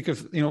 can you think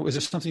of, is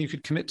there something you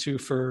could commit to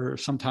for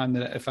some time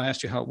that if I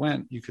asked you how it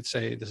went, you could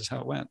say, this is how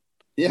it went?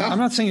 Yeah. I'm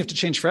not saying you have to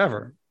change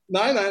forever.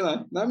 No.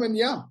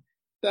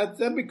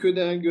 That'd be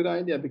a good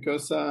idea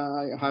because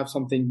I have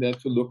something there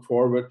to look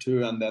forward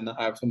to, and then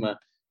I have some,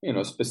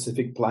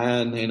 specific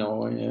plan. Then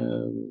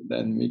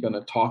we're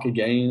gonna talk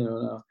again.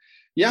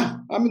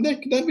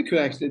 That'd be good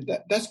actually.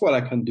 That's what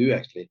I can do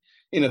actually.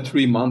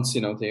 3 months.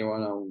 They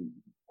wanna.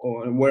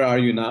 Or where are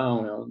you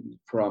now?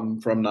 From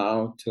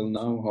now till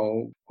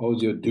now,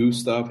 how's your do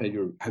stuff?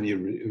 Have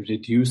you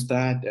reduced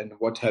that, and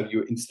what have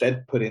you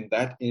instead put in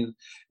that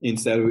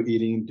instead of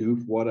eating do?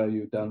 What have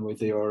you done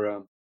with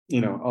your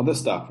other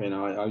stuff?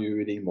 Are you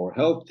eating more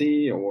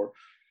healthy, or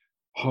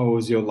how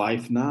is your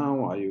life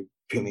now? Are you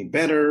feeling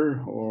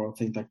better, or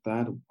things like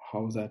that?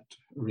 How's that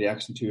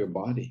reaction to your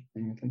body?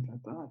 Things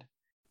like that.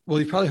 Well,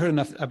 you've probably heard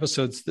enough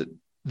episodes that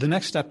the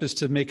next step is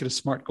to make it a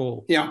SMART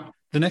goal. Yeah.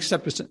 The next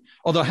step is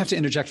although I have to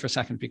interject for a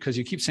second because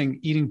you keep saying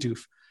eating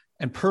doof.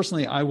 And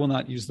personally, I will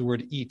not use the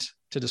word eat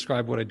to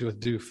describe what I do with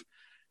doof.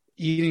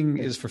 Eating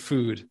is for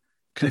food.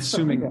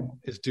 Consuming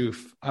is doof.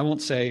 I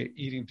won't say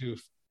eating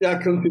doof. Yeah,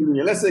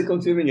 consuming. Let's say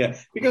consuming it.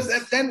 Because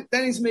then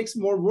it makes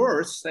more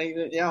worse. Saying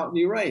that, yeah,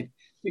 you're right.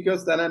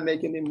 Because then I'm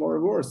making it more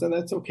worse. And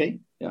that's okay.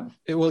 Yeah.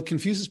 It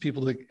confuses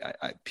people.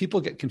 People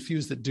get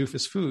confused that doof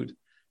is food.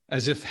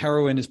 as if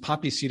heroin is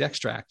poppy seed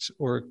extract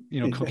or,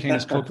 cocaine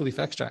is coca leaf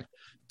extract.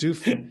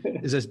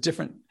 Doof is as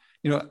different.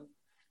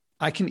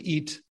 I can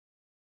eat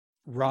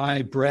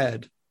rye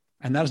bread,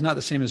 and that is not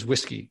the same as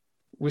whiskey.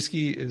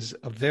 Whiskey is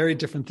a very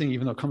different thing,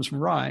 even though it comes from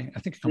rye. I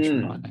think it comes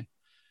from rye.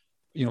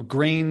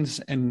 Grains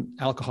and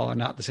alcohol are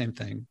not the same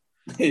thing.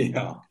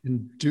 Yeah.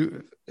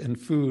 And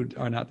food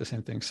are not the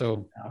same thing.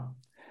 So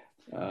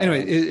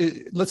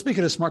anyway, let's make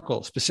it a SMART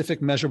goal: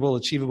 specific, measurable,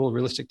 achievable,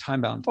 realistic,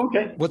 time bound.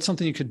 Okay. What's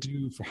something you could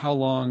do for how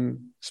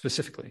long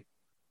specifically?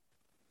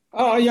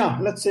 Oh, yeah.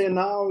 Let's say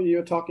now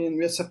you're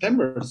talking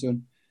September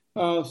soon.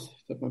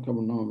 September,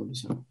 October, November,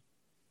 December.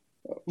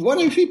 What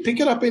if we pick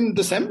it up in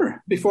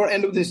December, before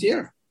end of this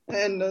year,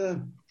 and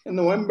in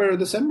November,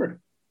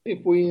 December,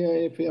 if we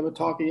have a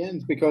talk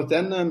again? Because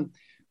then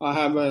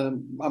I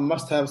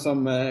must have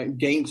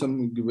gained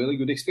some really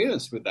good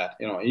experience with that.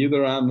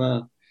 Either I'm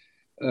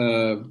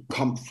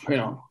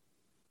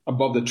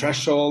above the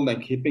threshold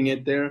and keeping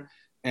it there,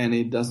 and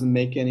it doesn't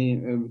make any.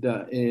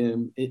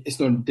 It's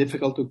not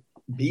difficult to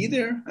be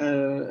there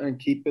and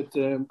keep it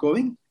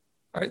going.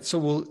 All right,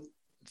 so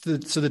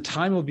the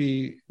time will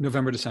be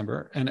November,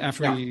 December, and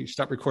after we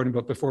stop recording,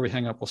 but before we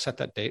hang up, we'll set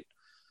that date.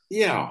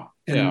 Yeah.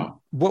 And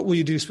what will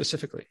you do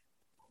specifically?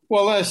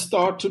 Well, I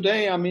start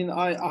today. I mean,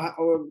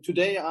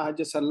 today I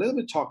just had a little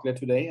bit of chocolate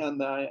today,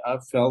 and I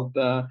felt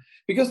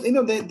because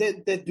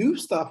they do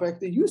stuff.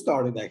 Actually, you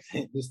started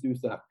this do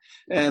stuff,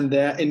 and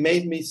it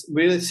made me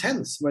really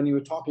sense when you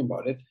were talking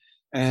about it,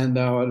 and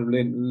I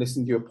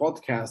listened to your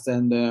podcast,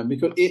 and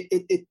because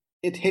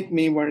it hit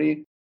me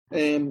very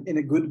in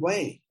a good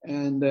way,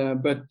 and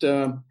but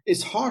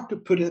it's hard to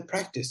put it in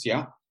practice.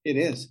 Yeah, it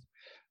is.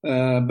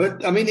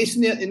 But I mean, it's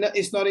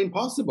not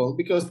impossible,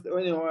 because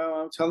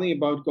I'm telling you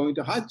about going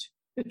to Hajj.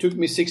 It took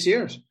me 6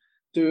 years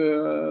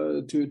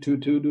to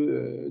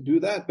do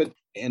that,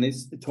 and it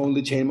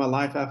totally changed my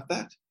life after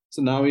that.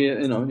 So now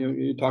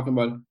you're talking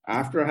about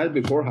after Hajj,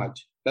 before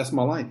Hajj. That's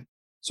my life.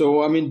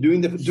 So I mean,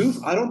 doing the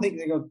doof, I don't think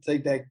they're going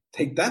to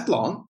take that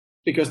long,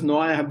 because now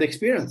I have the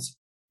experience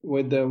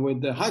with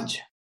the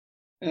Hajj.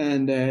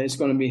 And it's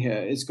going to be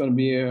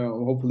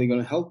hopefully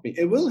going to help me.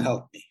 It will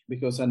help me,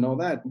 because I know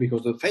that,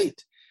 because of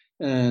faith.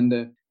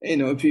 And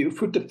if you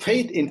put the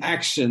faith in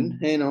action,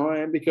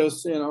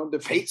 because the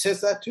faith says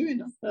that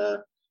too.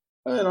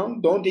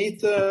 Don't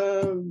eat.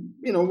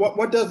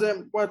 What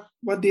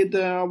did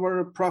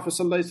our Prophet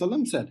Sallallahu Alaihi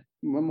Wasallam said?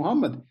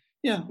 Muhammad.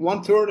 Yeah,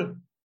 1/3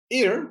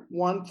 air,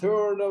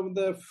 1/3 of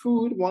the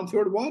food,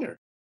 1/3 water.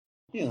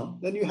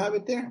 Then you have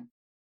it there.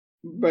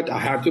 But I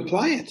have to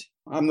apply it.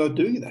 I'm not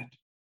doing that.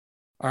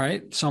 All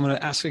right. So I'm going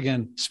to ask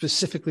again,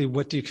 specifically,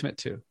 what do you commit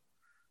to?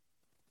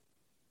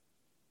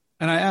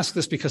 And I ask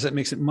this because it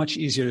makes it much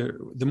easier.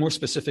 The more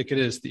specific it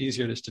is, the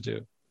easier it is to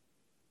do.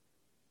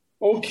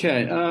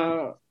 Okay.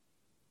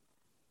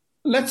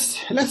 Let's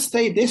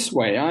stay this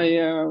way.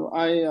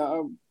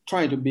 I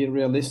try to be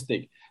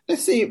realistic.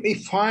 Let's see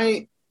if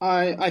I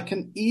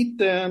can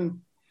eat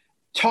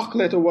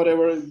chocolate or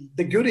whatever,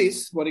 the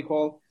goodies, what you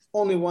call,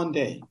 only one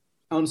day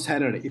on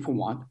Saturday if I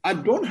want. I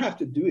don't have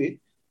to do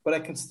it, but I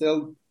can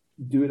still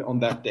do it on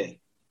that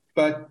day,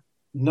 but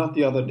not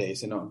the other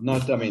days, not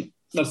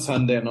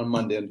Sunday, not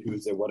Monday and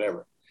Tuesday,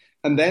 whatever.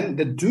 And then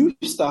the do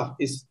stuff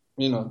is,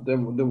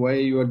 the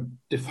way you are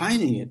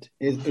defining it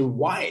is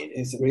wide.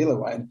 It's really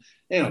wide.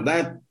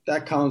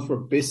 That counts for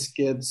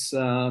biscuits,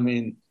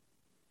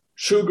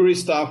 sugary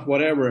stuff,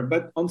 whatever.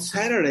 But on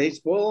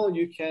Saturdays, well,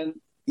 you can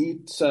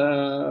eat,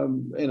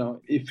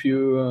 if you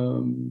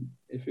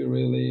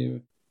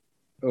really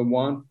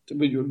want,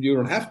 but you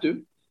don't have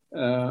to,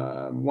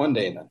 one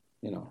day then.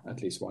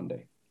 At least one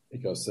day,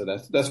 because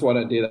that's what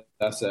I did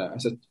as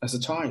a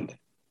child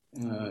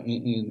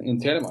in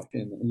Telemark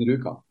in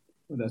Rjukan.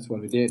 That's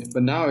what we did.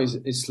 But now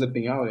it's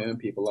slipping out, and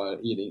people are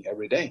eating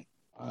every day.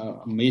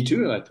 Me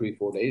too, like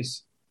 3-4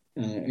 days.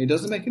 It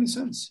doesn't make any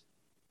sense.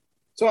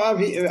 So I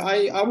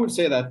would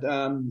say that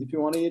if you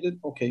want to eat it,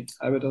 okay,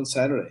 have it on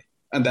Saturday,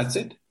 and that's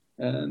it.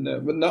 And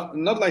but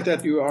not like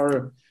that.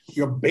 You're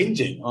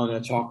binging on a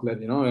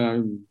chocolate.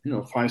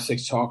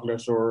 5-6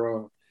 chocolates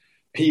or.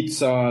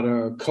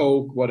 Pizza,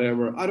 Coke,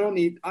 whatever. I don't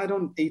eat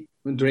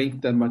and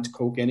drink that much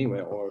Coke anyway,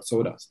 or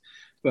sodas.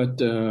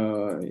 But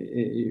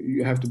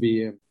you have to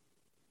be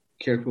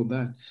careful of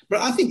that.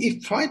 But I think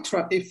if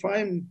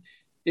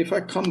I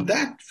come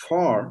that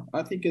far,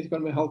 I think it's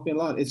going to help me a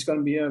lot. It's going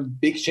to be a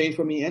big change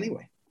for me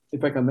anyway,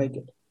 if I can make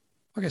it.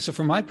 Okay, so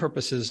for my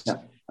purposes,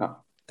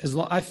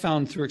 I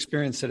found through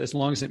experience that as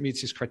long as it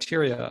meets these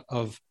criteria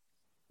of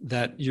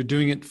that you're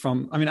doing it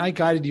from, I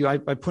guided you, I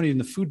put it in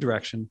the food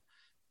direction,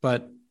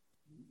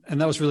 and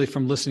that was really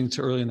from listening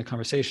to early in the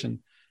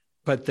conversation,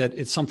 but that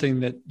it's something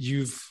that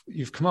you've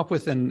come up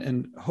with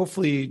and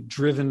hopefully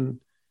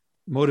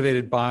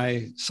motivated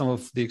by some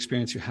of the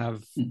experience you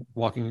have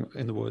walking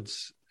in the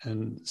woods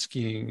and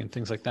skiing and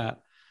things like that.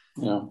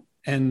 Yeah.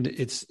 And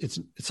it's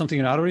something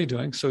you're not already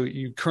doing. So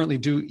you currently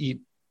do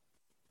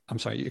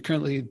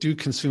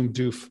consume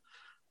doof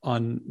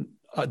on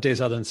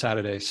days other than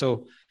Saturday.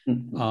 So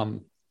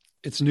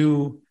it's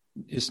new.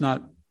 It's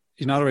not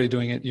already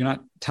doing it. You're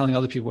not telling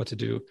other people what to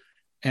do,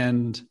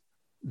 and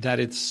that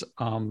it's.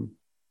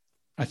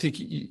 I think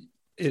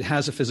it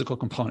has a physical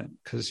component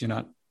because you're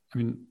not. I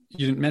mean,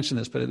 you didn't mention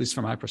this, but at least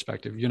from my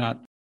perspective, you're not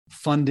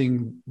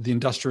funding the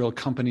industrial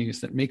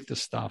companies that make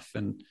this stuff,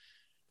 and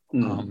so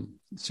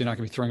you're not going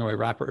to be throwing away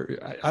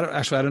wrapper. I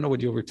don't know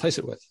what you'll replace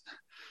it with.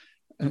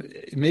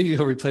 Maybe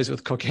you'll replace it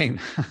with cocaine.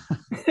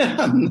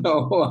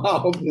 No,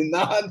 hopefully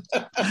not.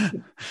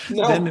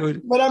 No,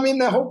 but I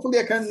mean, hopefully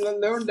I can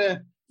learn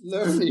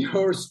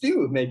your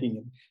stew making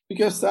it,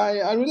 because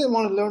I really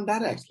want to learn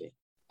that actually.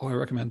 Oh, I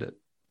recommend it.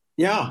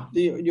 Yeah,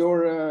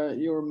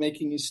 you're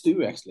making a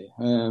stew actually.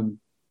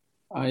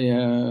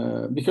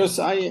 Because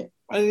I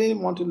really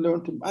want to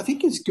learn to. I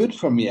think it's good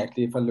for me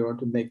actually if I learn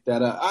to make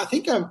that. I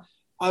think I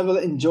will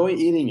enjoy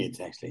eating it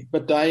actually,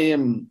 but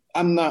I'm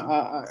not.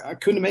 I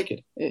couldn't make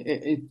it.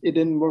 It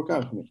didn't work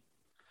out for me.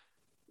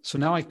 So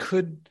now I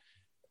could.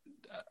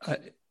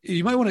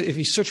 You might want to, if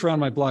you search around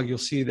my blog, you'll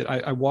see that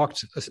I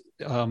walked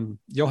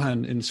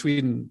Johan in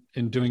Sweden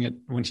in doing it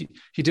when he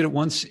did it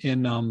once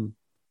in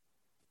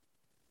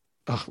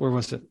where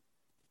was it?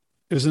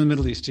 It was in the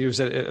Middle East. He was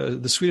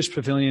at the Swedish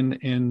pavilion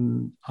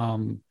in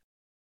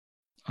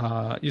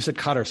you said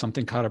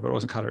Qatar, but it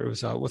wasn't Qatar. It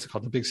was what's it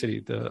called? The big city,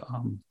 in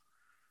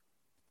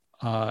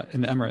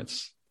the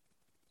Emirates.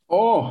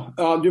 Oh,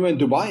 you mean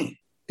Dubai?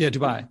 Yeah,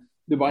 Dubai.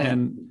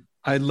 And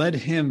I led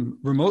him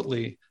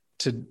remotely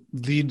to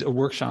lead a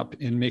workshop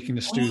in making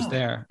the stews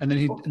there, and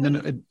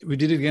then we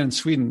did it again in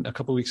Sweden a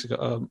couple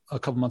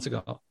months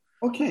ago.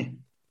 Okay.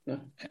 Yeah.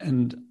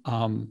 And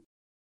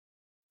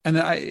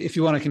if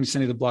you want, I can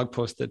send you the blog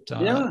post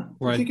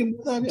where I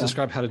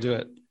describe how to do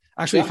it.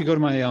 Actually, if you go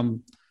to my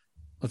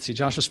let's see,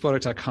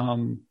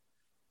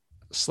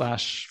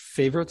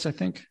 joshuaspodek.com/favorites, I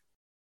think.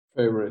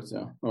 Favorites,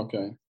 yeah.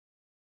 Okay.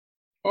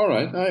 All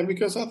right.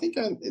 Because I think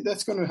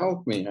that's going to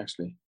help me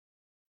actually.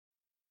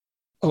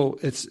 Oh,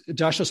 it's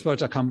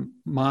joshuaspodek.com,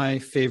 my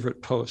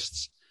favorite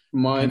posts.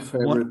 My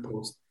favorite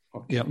post.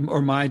 Okay. Yeah,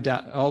 or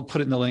I'll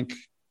put it in the link.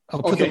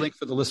 I'll put the link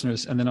for the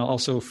listeners, and then I'll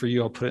put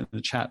it in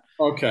the chat.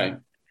 Okay.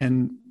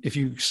 And if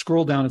you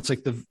scroll down, it's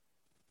like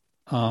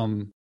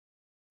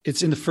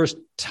it's in the first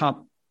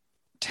top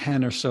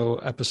 10 or so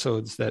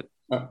episodes that,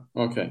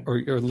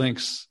 or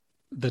links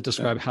that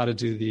describe how to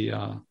do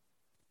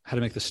how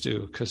to make the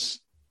stew, because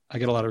I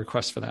get a lot of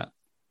requests for that.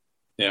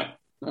 Yeah.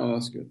 Oh,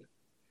 that's good.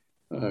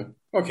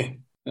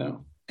 Okay. Yeah.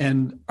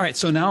 And all right.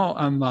 So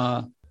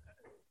now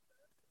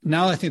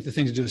now I think the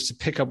thing to do is to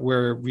pick up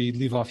where we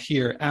leave off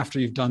here after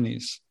you've done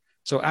these.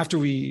 So after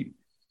we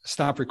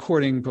stop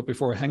recording, but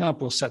before we hang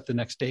up, we'll set the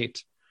next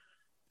date.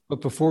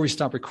 But before we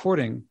stop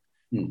recording,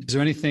 is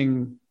there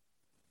anything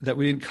that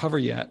we didn't cover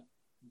yet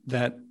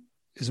that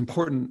is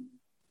important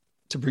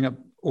to bring up,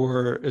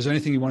 or is there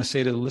anything you want to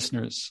say to the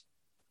listeners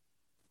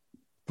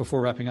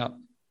before wrapping up?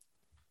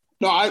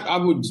 No, I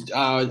would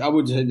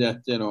say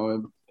that,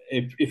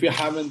 if you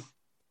haven't,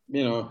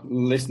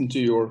 listened to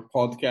your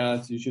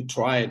podcast, you should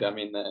try it. I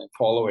mean,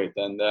 follow it.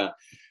 And,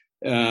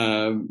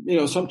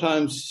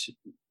 sometimes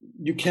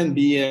you can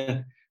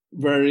be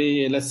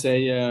very, let's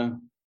say,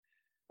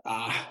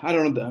 I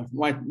don't know,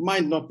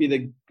 might not be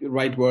the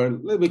right word, a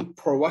little bit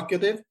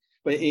provocative,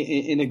 but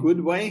in a good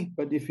way.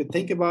 But if you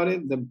think about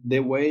it,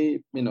 the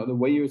way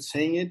you're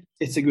saying it,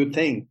 it's a good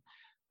thing.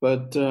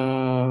 But,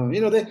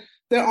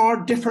 there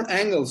are different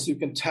angles you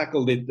can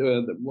tackle it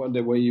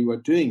the way you are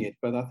doing it.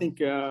 But I think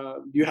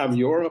you have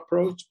your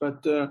approach.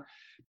 But the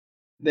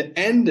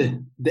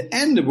end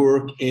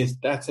work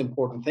that's the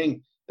important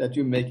thing, that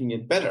you're making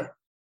it better.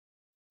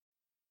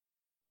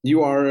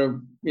 You are,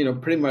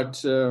 pretty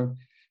much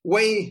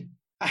way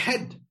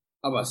ahead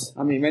of us.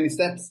 I mean, many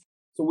steps.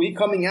 So we're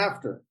coming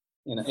after,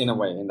 in a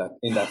way, in that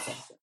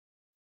sense.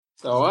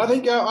 So I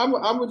think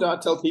I would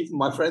tell people,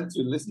 my friends,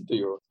 to listen to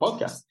your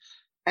podcast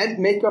and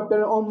make up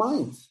their own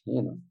minds.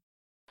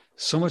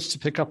 So much to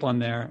pick up on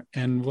there,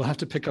 and we'll have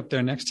to pick up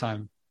there next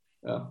time.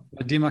 Yeah.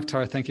 Nadim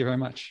Akhtar, thank you very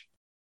much.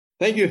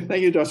 Thank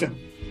you, Joshua.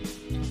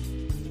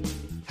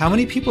 How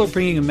many people are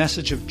bringing a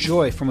message of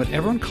joy from what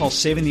everyone calls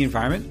saving the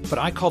environment, but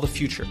I call the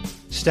future?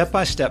 Step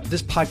by step,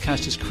 this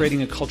podcast is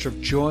creating a culture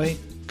of joy,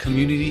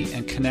 community,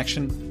 and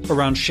connection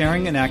around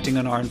sharing and acting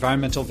on our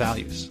environmental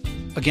values.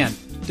 Again,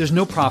 there's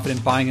no profit in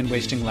buying and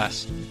wasting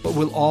less, but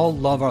we'll all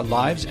love our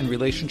lives and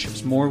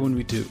relationships more when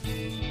we do.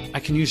 I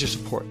can use your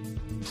support.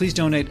 Please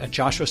donate at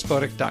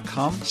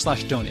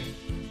joshuaspodek.com/donate.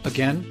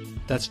 Again,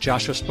 that's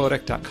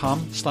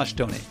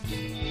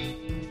joshuaspodek.com/donate.